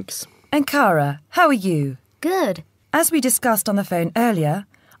 Fine, thanks. And Cara, how are you? Good. As we discussed on the phone earlier,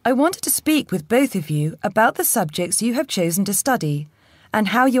 I wanted to speak with both of you about the subjects you have chosen to study and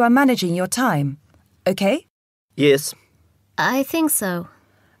how you are managing your time. Okay? Yes. I think so.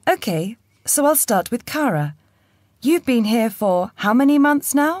 Okay, so I'll start with Cara. You've been here for how many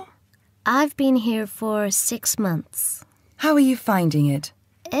months now? I've been here for 6 months. How are you finding it?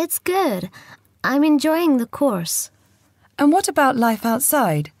 It's good. I'm enjoying the course. And what about life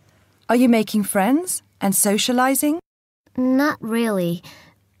outside? Are you making friends and socializing? Not really.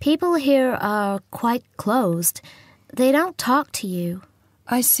 People here are quite closed. They don't talk to you.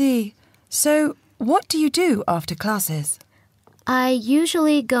 I see. So, what do you do after classes? I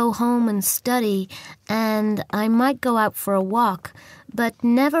usually go home and study, and I might go out for a walk, but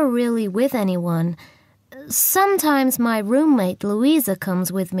never really with anyone. Sometimes my roommate Louisa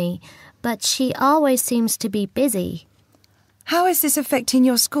comes with me, but she always seems to be busy. How is this affecting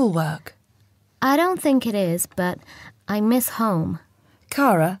your schoolwork? I don't think it is, but I miss home.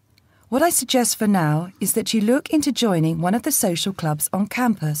 Cara, what I suggest for now is that you look into joining one of the social clubs on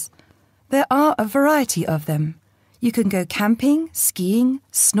campus. There are a variety of them. You can go camping, skiing,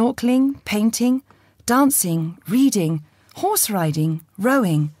 snorkeling, painting, dancing, reading, horse riding,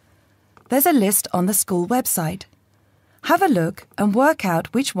 rowing. There's a list on the school website. Have a look and work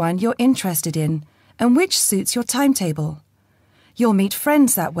out which one you're interested in and which suits your timetable. You'll meet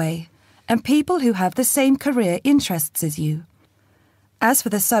friends that way, and people who have the same career interests as you. As for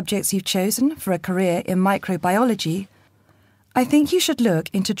the subjects you've chosen for a career in microbiology, I think you should look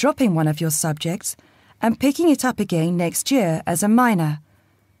into dropping one of your subjects and picking it up again next year as a minor.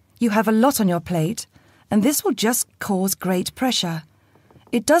 You have a lot on your plate, and this will just cause great pressure.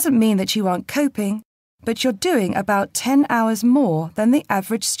 It doesn't mean that you aren't coping, but you're doing about 10 hours more than the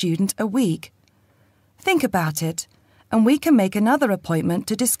average student a week. Think about it, and we can make another appointment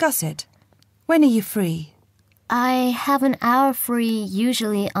to discuss it. When are you free? I have an hour free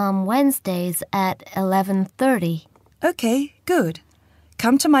usually on Wednesdays at 11:30. OK, good.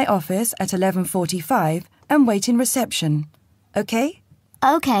 Come to my office at 11:45 and wait in reception. OK?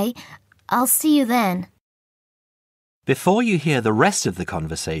 OK, I'll see you then. Before you hear the rest of the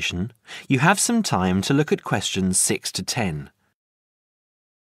conversation, you have some time to look at questions 6 to 10.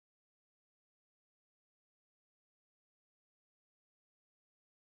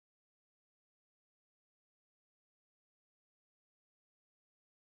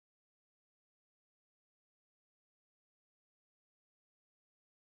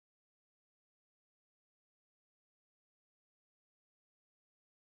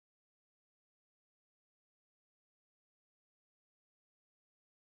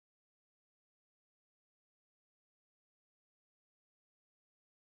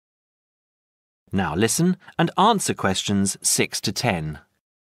 Now listen and answer questions 6 to 10.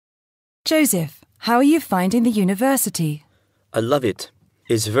 Joseph, how are you finding the university? I love it.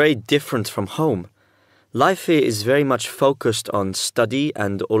 It's very different from home. Life here is very much focused on study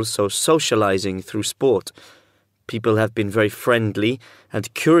and also socializing through sport. People have been very friendly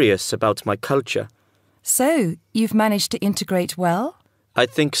and curious about my culture. So, you've managed to integrate well? I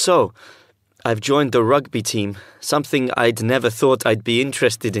think so. I've joined the rugby team, something I'd never thought I'd be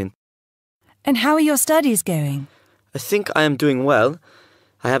interested in. And how are your studies going? I think I am doing well.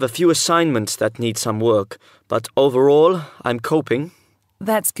 I have a few assignments that need some work, but overall, I'm coping.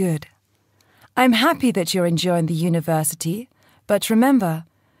 That's good. I'm happy that you're enjoying the university, but remember,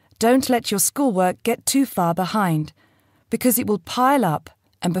 don't let your schoolwork get too far behind, because it will pile up,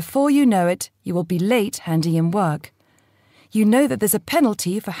 and before you know it, you will be late handing in work. You know that there's a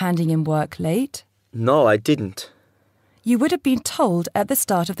penalty for handing in work late? No, I didn't. You would have been told at the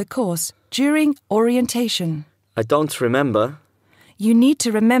start of the course, during orientation. I don't remember. You need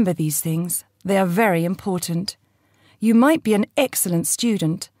to remember these things. They are very important. You might be an excellent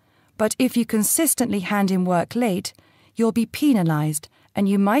student, but if you consistently hand in work late, you'll be penalised and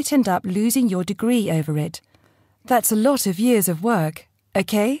you might end up losing your degree over it. That's a lot of years of work,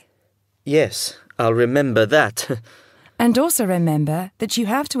 OK? Yes, I'll remember that. And also remember that you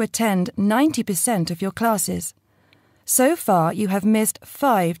have to attend 90% of your classes. So far, you have missed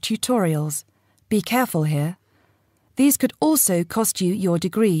 5 tutorials. Be careful here. These could also cost you your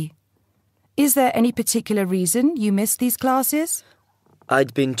degree. Is there any particular reason you missed these classes?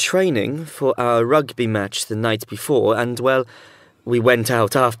 I'd been training for our rugby match the night before and, well, we went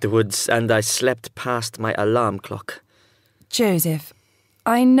out afterwards and I slept past my alarm clock. Joseph,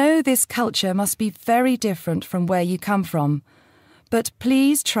 I know this culture must be very different from where you come from, but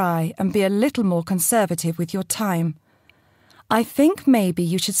please try and be a little more conservative with your time. I think maybe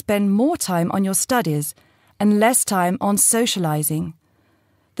you should spend more time on your studies and less time on socialising.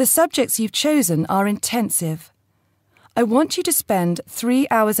 The subjects you've chosen are intensive. I want you to spend 3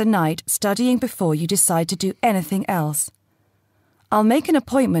 hours a night studying before you decide to do anything else. I'll make an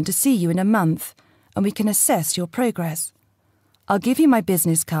appointment to see you in a month and we can assess your progress. I'll give you my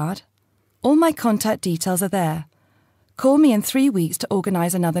business card. All my contact details are there. Call me in 3 weeks to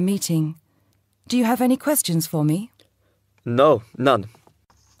organise another meeting. Do you have any questions for me? No, none.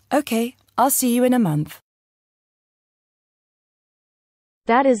 OK, I'll see you in a month.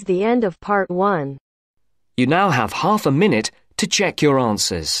 That is the end of part 1. You now have half a minute to check your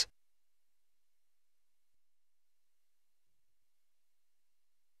answers.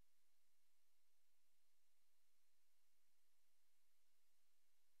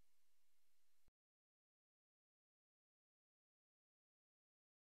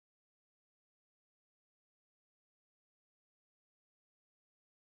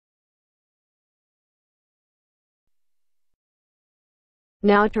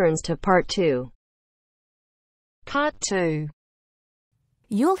 Now turns to part 2. Part 2.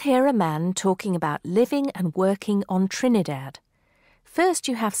 You'll hear a man talking about living and working on Trinidad. First,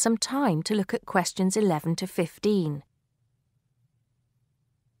 you have some time to look at questions 11 to 15.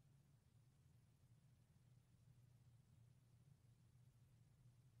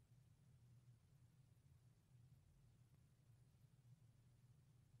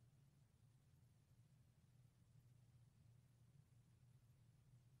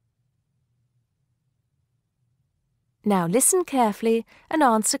 Now listen carefully and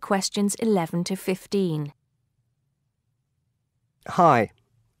answer questions 11 to 15. Hi,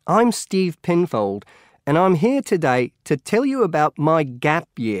 I'm Steve Pinfold, and I'm here today to tell you about my gap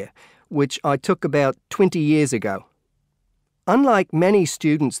year, which I took about 20 years ago. Unlike many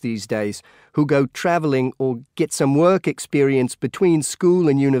students these days who go travelling or get some work experience between school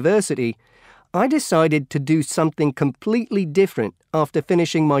and university, I decided to do something completely different after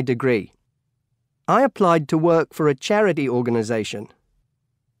finishing my degree. I applied to work for a charity organisation.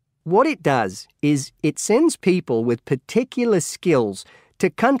 What it does is it sends people with particular skills to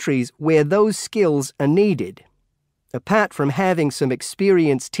countries where those skills are needed. Apart from having some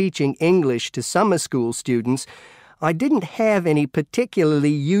experience teaching English to summer school students, I didn't have any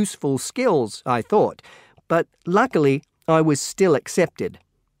particularly useful skills, I thought, but luckily I was still accepted.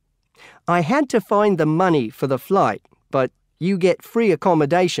 I had to find the money for the flight, but you get free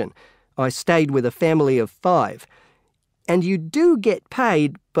accommodation. I stayed with a family of 5. And you do get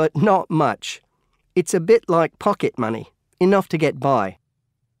paid, but not much. It's a bit like pocket money, enough to get by.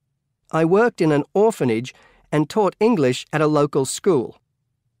 I worked in an orphanage and taught English at a local school.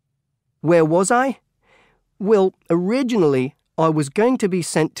 Where was I? Well, originally I was going to be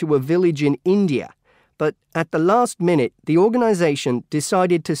sent to a village in India, but at the last minute the organisation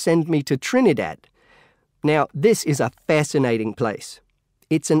decided to send me to Trinidad. Now, this is a fascinating place.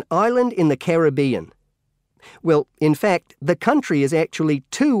 It's an island in the Caribbean. Well, in fact, the country is actually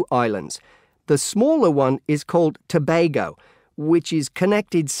 2 islands. The smaller one is called Tobago, which is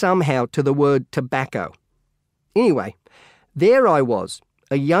connected somehow to the word tobacco. Anyway, there I was,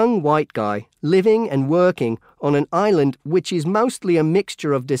 a young white guy living and working on an island which is mostly a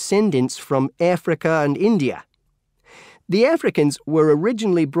mixture of descendants from Africa and India. The Africans were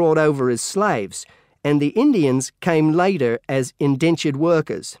originally brought over as slaves, and the Indians came later as indentured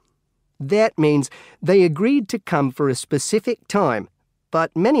workers. That means they agreed to come for a specific time, but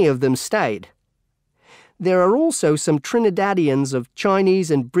many of them stayed. There are also some Trinidadians of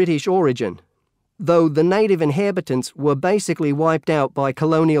Chinese and British origin, though the native inhabitants were basically wiped out by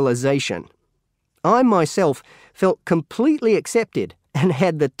colonialization. I myself felt completely accepted and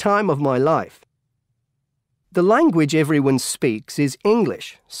had the time of my life. The language everyone speaks is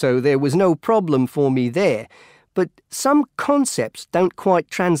English, so there was no problem for me there, but some concepts don't quite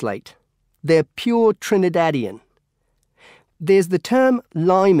translate. They're pure Trinidadian. There's the term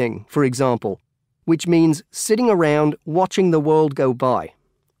liming, for example, which means sitting around watching the world go by.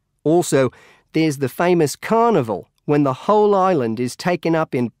 Also, there's the famous carnival, when the whole island is taken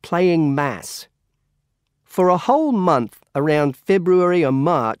up in playing mass. For a whole month, around February or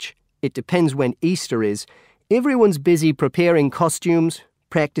March, it depends when Easter is, everyone's busy preparing costumes,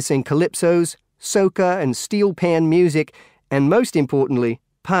 practicing calypsos, soca and steel pan music, and most importantly,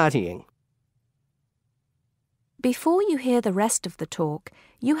 partying. Before you hear the rest of the talk,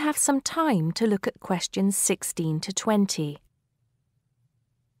 you have some time to look at questions 16 to 20.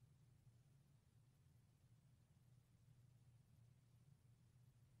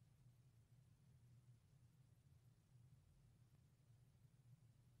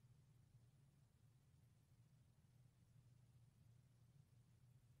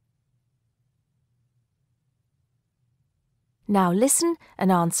 Now listen and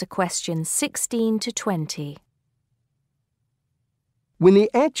answer questions 16 to 20. When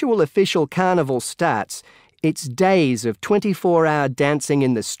the actual official carnival starts, it's days of 24-hour dancing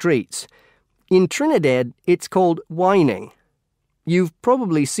in the streets. In Trinidad, it's called whining. You've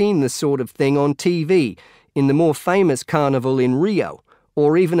probably seen this sort of thing on TV, in the more famous carnival in Rio,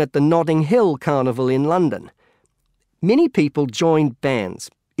 or even at the Notting Hill Carnival in London. Many people join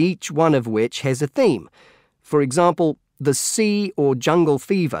bands, each one of which has a theme. For example, the Sea or Jungle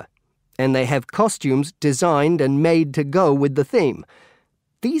Fever, and they have costumes designed and made to go with the theme.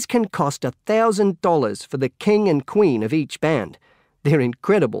 These can cost $1,000 for the king and queen of each band. They're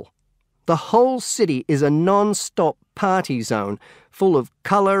incredible. The whole city is a non-stop party zone, full of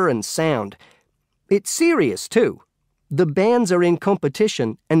colour and sound. It's serious too. The bands are in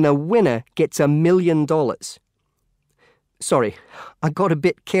competition and the winner gets $1 million. Sorry, I got a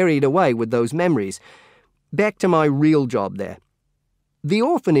bit carried away with those memories. Back to my real job there. The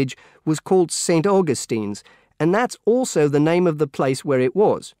orphanage was called St. Augustine's, and that's also the name of the place where it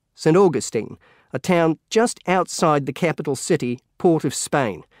was, St. Augustine, a town just outside the capital city, Port of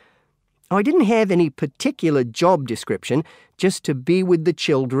Spain. I didn't have any particular job description, just to be with the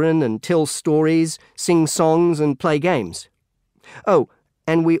children and tell stories, sing songs and play games. Oh,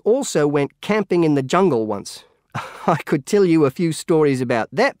 and we also went camping in the jungle once. I could tell you a few stories about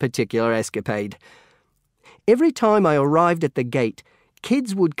that particular escapade. Every time I arrived at the gate,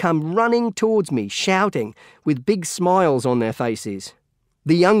 Kids would come running towards me, shouting, with big smiles on their faces.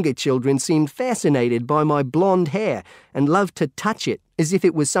 The younger children seemed fascinated by my blonde hair and loved to touch it as if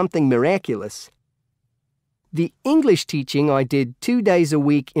it was something miraculous. The English teaching I did 2 days a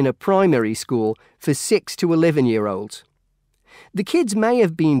week in a primary school for 6 to 11-year-olds. The kids may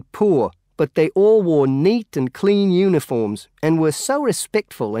have been poor, but they all wore neat and clean uniforms and were so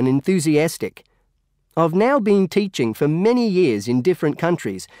respectful and enthusiastic. I've now been teaching for many years in different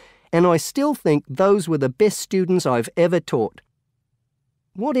countries, and I still think those were the best students I've ever taught.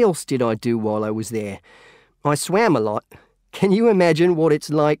 What else did I do while I was there? I swam a lot. Can you imagine what it's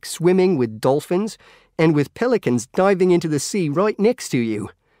like swimming with dolphins and with pelicans diving into the sea right next to you?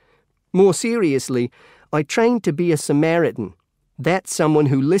 More seriously, I trained to be a Samaritan. That's someone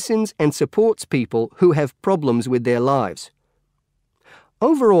who listens and supports people who have problems with their lives.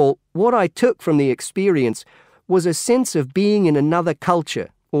 Overall, what I took from the experience was a sense of being in another culture,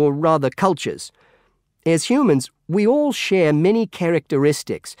 or rather cultures. As humans, we all share many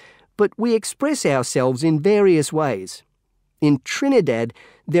characteristics, but we express ourselves in various ways. In Trinidad,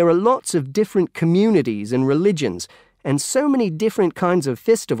 there are lots of different communities and religions, and so many different kinds of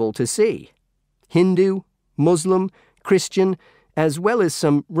festival to see. Hindu, Muslim, Christian, as well as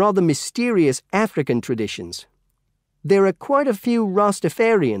some rather mysterious African traditions. There are quite a few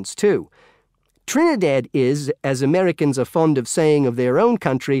Rastafarians too. Trinidad is, as Americans are fond of saying of their own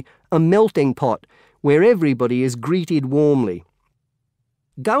country, a melting pot where everybody is greeted warmly.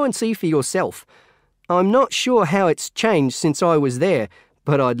 Go and see for yourself. I'm not sure how it's changed since I was there,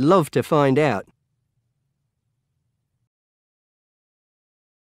 but I'd love to find out.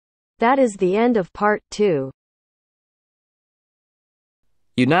 That is the end of part 2.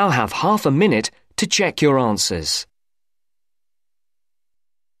 You now have half a minute to check your answers.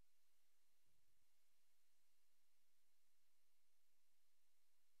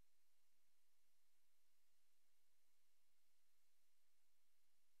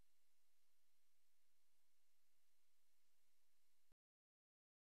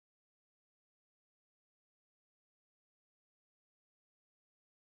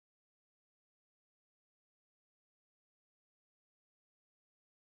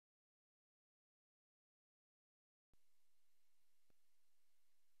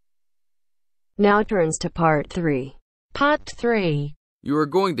 Now turns to part 3. Part 3. You are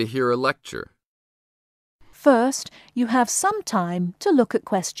going to hear a lecture. First, you have some time to look at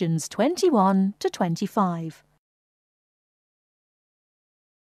questions 21 to 25.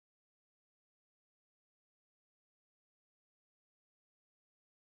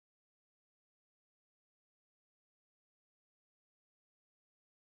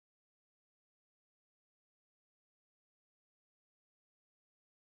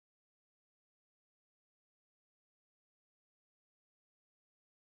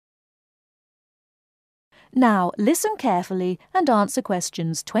 Now listen carefully and answer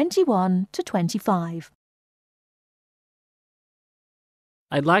questions 21 to 25.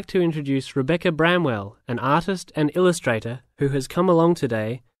 I'd like to introduce Rebecca Bramwell, an artist and illustrator who has come along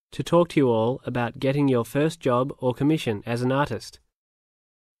today to talk to you all about getting your first job or commission as an artist.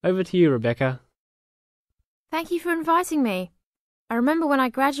 Over to you, Rebecca. Thank you for inviting me. I remember when I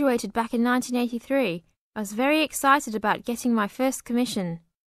graduated back in 1983, I was very excited about getting my first commission.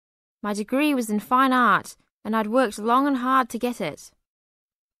 My degree was in fine art, and I'd worked long and hard to get it.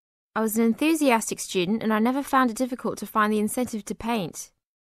 I was an enthusiastic student, and I never found it difficult to find the incentive to paint.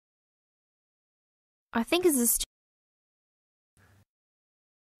 I think as a student,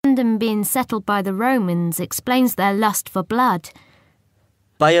 London being settled by the Romans explains their lust for blood.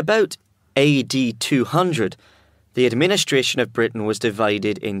 By about AD 200, the administration of Britain was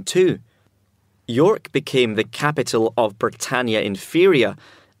divided in two. York became the capital of Britannia Inferior,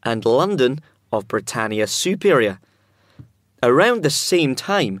 and London of Britannia Superior. Around the same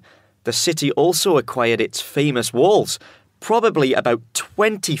time, the city also acquired its famous walls, probably about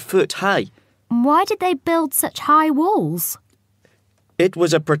 20 foot high. Why did they build such high walls? It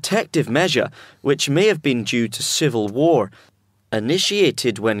was a protective measure which may have been due to civil war,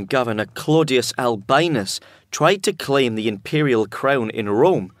 initiated when Governor Claudius Albinus tried to claim the imperial crown in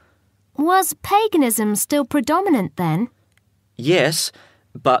Rome. Was paganism still predominant then? Yes,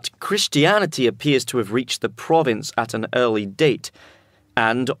 but Christianity appears to have reached the province at an early date,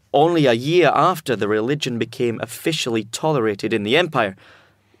 and only a year after the religion became officially tolerated in the empire,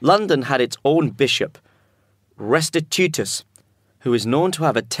 London had its own bishop, Restitutus, who is known to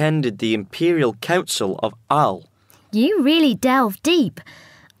have attended the imperial council of Ielts. You really delve deep.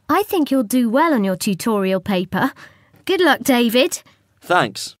 I think you'll do well on your tutorial paper. Good luck, David.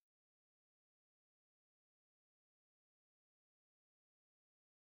 Thanks.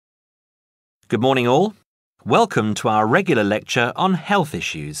 Good morning all. Welcome to our regular lecture on health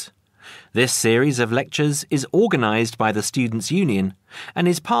issues. This series of lectures is organised by the Students' Union and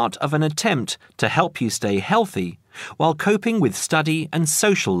is part of an attempt to help you stay healthy while coping with study and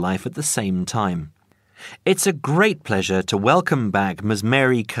social life at the same time. It's a great pleasure to welcome back Ms.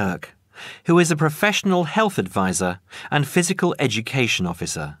 Mary Kirk, who is a professional health advisor and physical education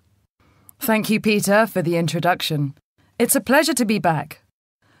officer. Thank you, Peter, for the introduction. It's a pleasure to be back.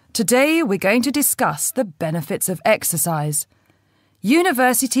 Today we're going to discuss the benefits of exercise.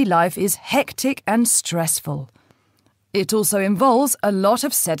 University life is hectic and stressful. It also involves a lot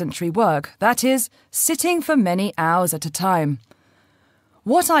of sedentary work, that is, sitting for many hours at a time.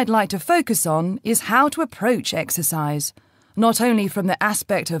 What I'd like to focus on is how to approach exercise, not only from the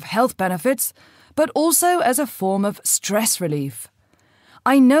aspect of health benefits, but also as a form of stress relief.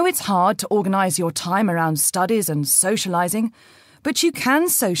 I know it's hard to organise your time around studies and socialising, but you can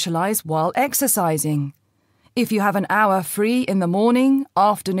socialise while exercising. If you have an hour free in the morning,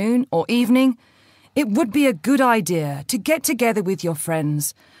 afternoon or evening, it would be a good idea to get together with your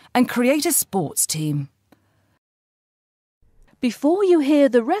friends and create a sports team. Before you hear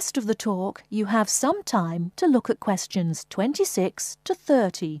the rest of the talk, you have some time to look at questions 26 to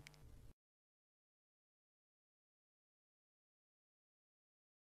 30.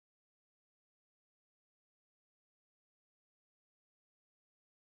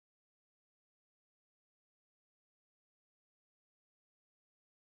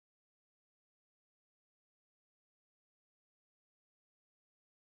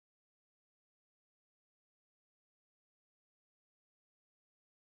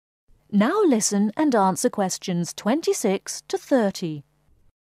 Now listen and answer questions 26 to 30.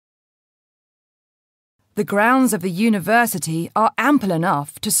 The grounds of the university are ample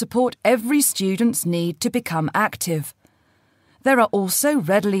enough to support every student's need to become active. There are also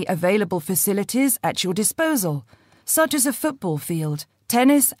readily available facilities at your disposal, such as a football field,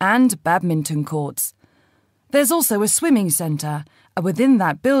 tennis and badminton courts. There's also a swimming centre, and within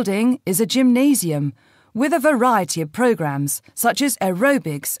that building is a gymnasium, with a variety of programs such as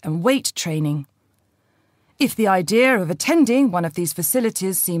aerobics and weight training. If the idea of attending one of these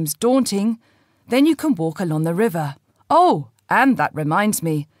facilities seems daunting, then you can walk along the river. Oh, and that reminds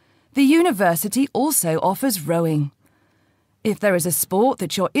me, the university also offers rowing. If there is a sport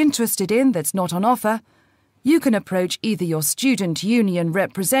that you're interested in that's not on offer, you can approach either your student union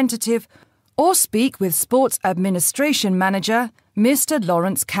representative or speak with Sports Administration Manager, Mr.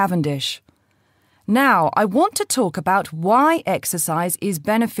 Lawrence Cavendish. Now, I want to talk about why exercise is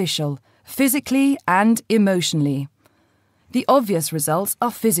beneficial, physically and emotionally. The obvious results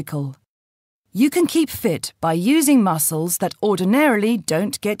are physical. You can keep fit by using muscles that ordinarily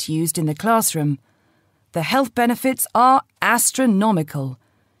don't get used in the classroom. The health benefits are astronomical.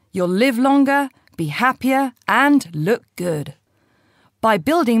 You'll live longer, be happier, and look good. By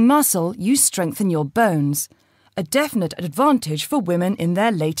building muscle, you strengthen your bones, a definite advantage for women in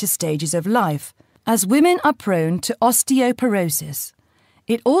their later stages of life, as women are prone to osteoporosis.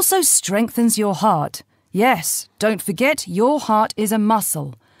 It also strengthens your heart. Yes, don't forget your heart is a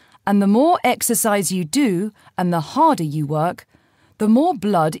muscle, and the more exercise you do and the harder you work, the more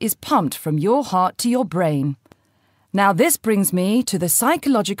blood is pumped from your heart to your brain. Now this brings me to the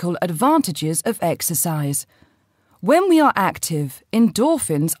psychological advantages of exercise. When we are active,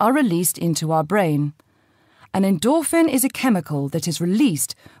 endorphins are released into our brain. An endorphin is a chemical that is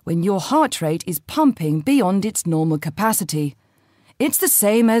released when your heart rate is pumping beyond its normal capacity. It's the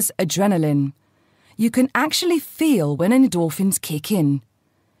same as adrenaline. You can actually feel when endorphins kick in.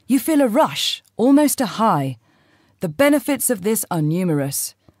 You feel a rush, almost a high. The benefits of this are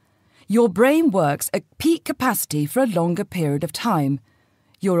numerous. Your brain works at peak capacity for a longer period of time.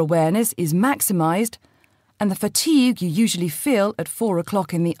 Your awareness is maximised, and the fatigue you usually feel at 4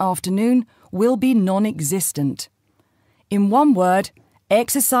 o'clock in the afternoon will be non-existent. In one word,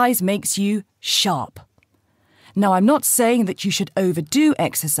 exercise makes you sharp. Now, I'm not saying that you should overdo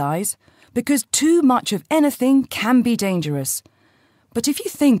exercise, because too much of anything can be dangerous. But if you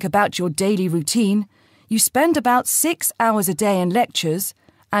think about your daily routine, you spend about 6 hours a day in lectures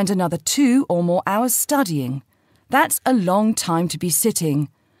and another 2 or more hours studying. That's a long time to be sitting.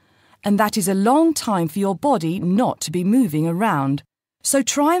 And that is a long time for your body not to be moving around. So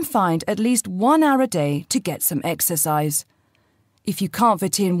try and find at least 1 hour a day to get some exercise. If you can't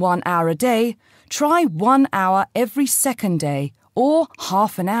fit in 1 hour a day, try 1 hour every second day or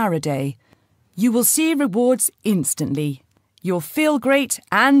half an hour a day. You will see rewards instantly. You'll feel great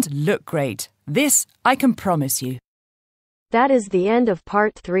and look great. This I can promise you. That is the end of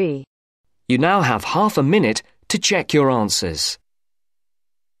part 3. You now have half a minute to check your answers.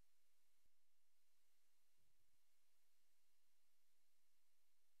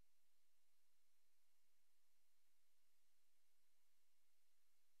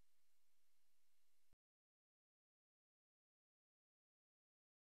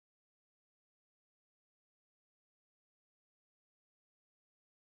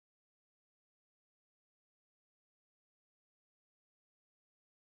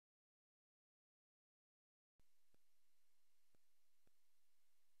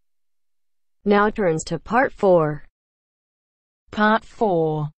 Now turns to Part 4. Part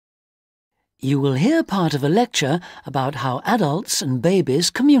 4. You will hear part of a lecture about how adults and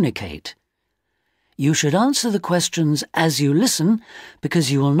babies communicate. You should answer the questions as you listen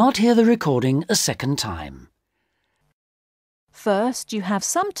because you will not hear the recording a second time. First, you have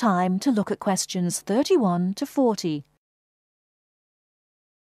some time to look at questions 31 to 40.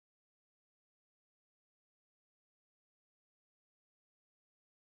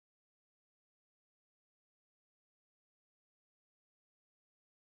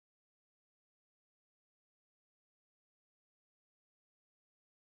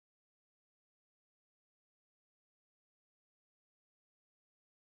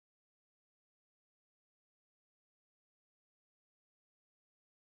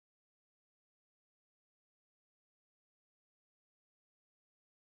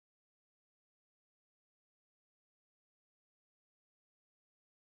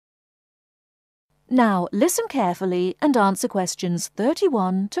 Now listen carefully and answer questions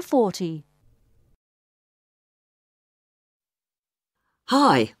 31 to 40.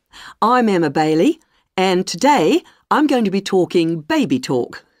 Hi, I'm Emma Bailey, and today I'm going to be talking baby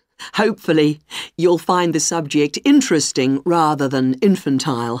talk. Hopefully, you'll find the subject interesting rather than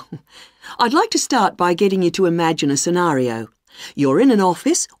infantile. I'd like to start by getting you to imagine a scenario. You're in an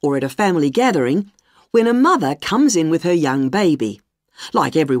office or at a family gathering when a mother comes in with her young baby.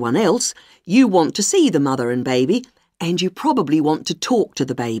 Like everyone else, you want to see the mother and baby, and you probably want to talk to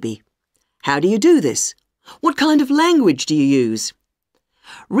the baby. How do you do this? What kind of language do you use?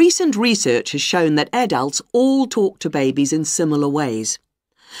 Recent research has shown that adults all talk to babies in similar ways.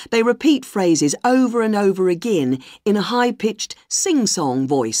 They repeat phrases over and over again in a high-pitched sing-song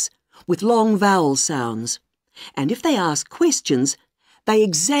voice with long vowel sounds. And if they ask questions, they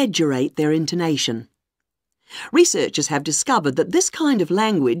exaggerate their intonation. Researchers have discovered that this kind of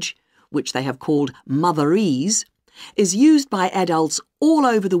language, which they have called motherese, is used by adults all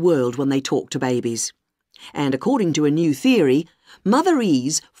over the world when they talk to babies. And according to a new theory,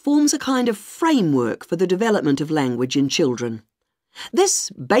 motherese forms a kind of framework for the development of language in children. This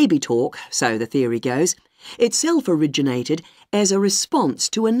baby talk, so the theory goes, itself originated as a response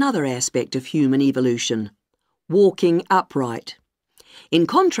to another aspect of human evolution, walking upright. In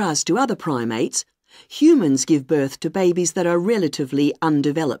contrast to other primates, humans give birth to babies that are relatively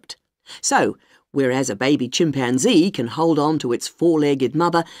undeveloped. So, whereas a baby chimpanzee can hold on to its four-legged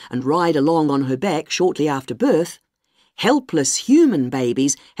mother and ride along on her back shortly after birth, helpless human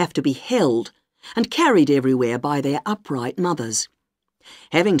babies have to be held and carried everywhere by their upright mothers.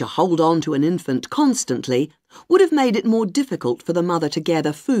 Having to hold on to an infant constantly would have made it more difficult for the mother to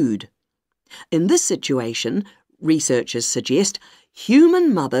gather food. In this situation, researchers suggest,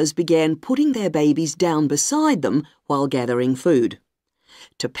 human mothers began putting their babies down beside them while gathering food.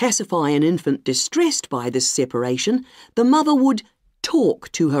 To pacify an infant distressed by this separation, the mother would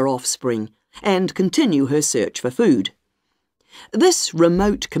talk to her offspring and continue her search for food. This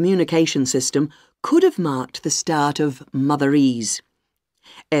remote communication system could have marked the start of motherese.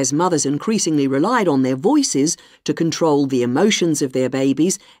 As mothers increasingly relied on their voices to control the emotions of their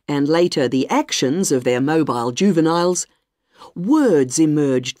babies and later the actions of their mobile juveniles, words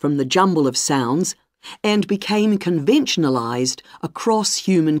emerged from the jumble of sounds and became conventionalized across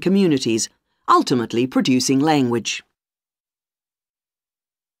human communities, ultimately producing language.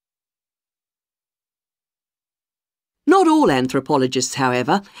 Not all anthropologists,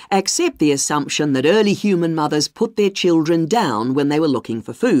 however, accept the assumption that early human mothers put their children down when they were looking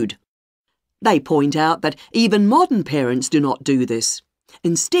for food. They point out that even modern parents do not do this.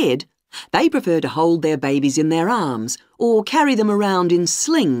 Instead, they prefer to hold their babies in their arms or carry them around in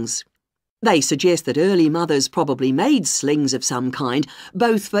slings. They suggest that early mothers probably made slings of some kind,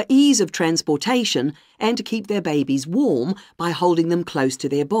 both for ease of transportation and to keep their babies warm by holding them close to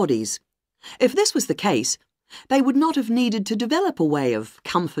their bodies. If this was the case, they would not have needed to develop a way of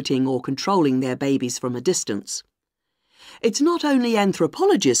comforting or controlling their babies from a distance. It's not only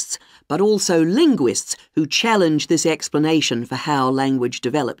anthropologists, but also linguists who challenge this explanation for how language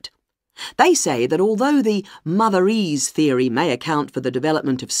developed. They say that although the motherese theory may account for the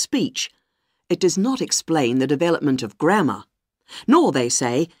development of speech, it does not explain the development of grammar. Nor, they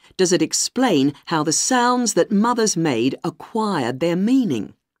say, does it explain how the sounds that mothers made acquired their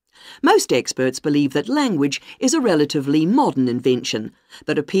meaning. Most experts believe that language is a relatively modern invention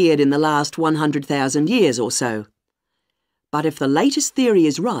that appeared in the last 100,000 years or so. But if the latest theory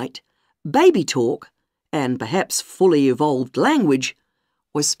is right, baby talk, and perhaps fully evolved language,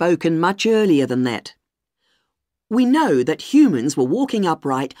 was spoken much earlier than that. We know that humans were walking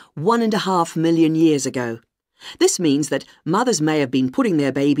upright 1.5 million years ago, This means that mothers may have been putting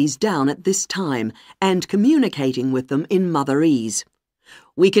their babies down at this time and communicating with them in motherese.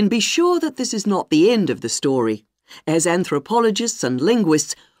 We can be sure that this is not the end of the story, as anthropologists and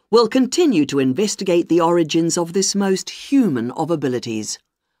linguists will continue to investigate the origins of this most human of abilities,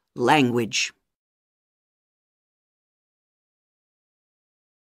 language.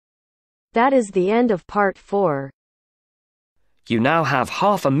 That is the end of part 4. You now have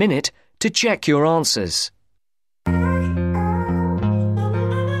half a minute to check your answers.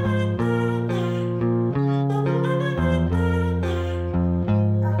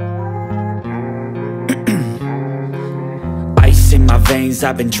 Ice in my veins,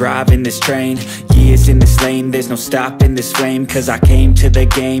 I've been driving this train. Years in this lane, there's no stopping this flame. Cause I came to the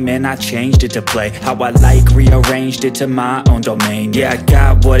game and I changed it to play how I like, rearranged it to my own domain. Yeah, I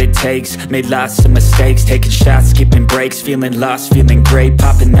got what it takes, made lots of mistakes, taking shots, skipping breaks, feeling lost, feeling great,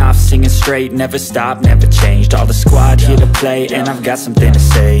 popping off, singing straight, never stopped, never changed. All the squad here to play and I've got something to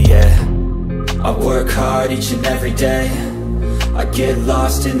say, yeah. I work hard each and every day, I get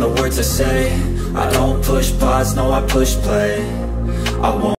lost in the words I say. I don't push pause, no I push play. I won't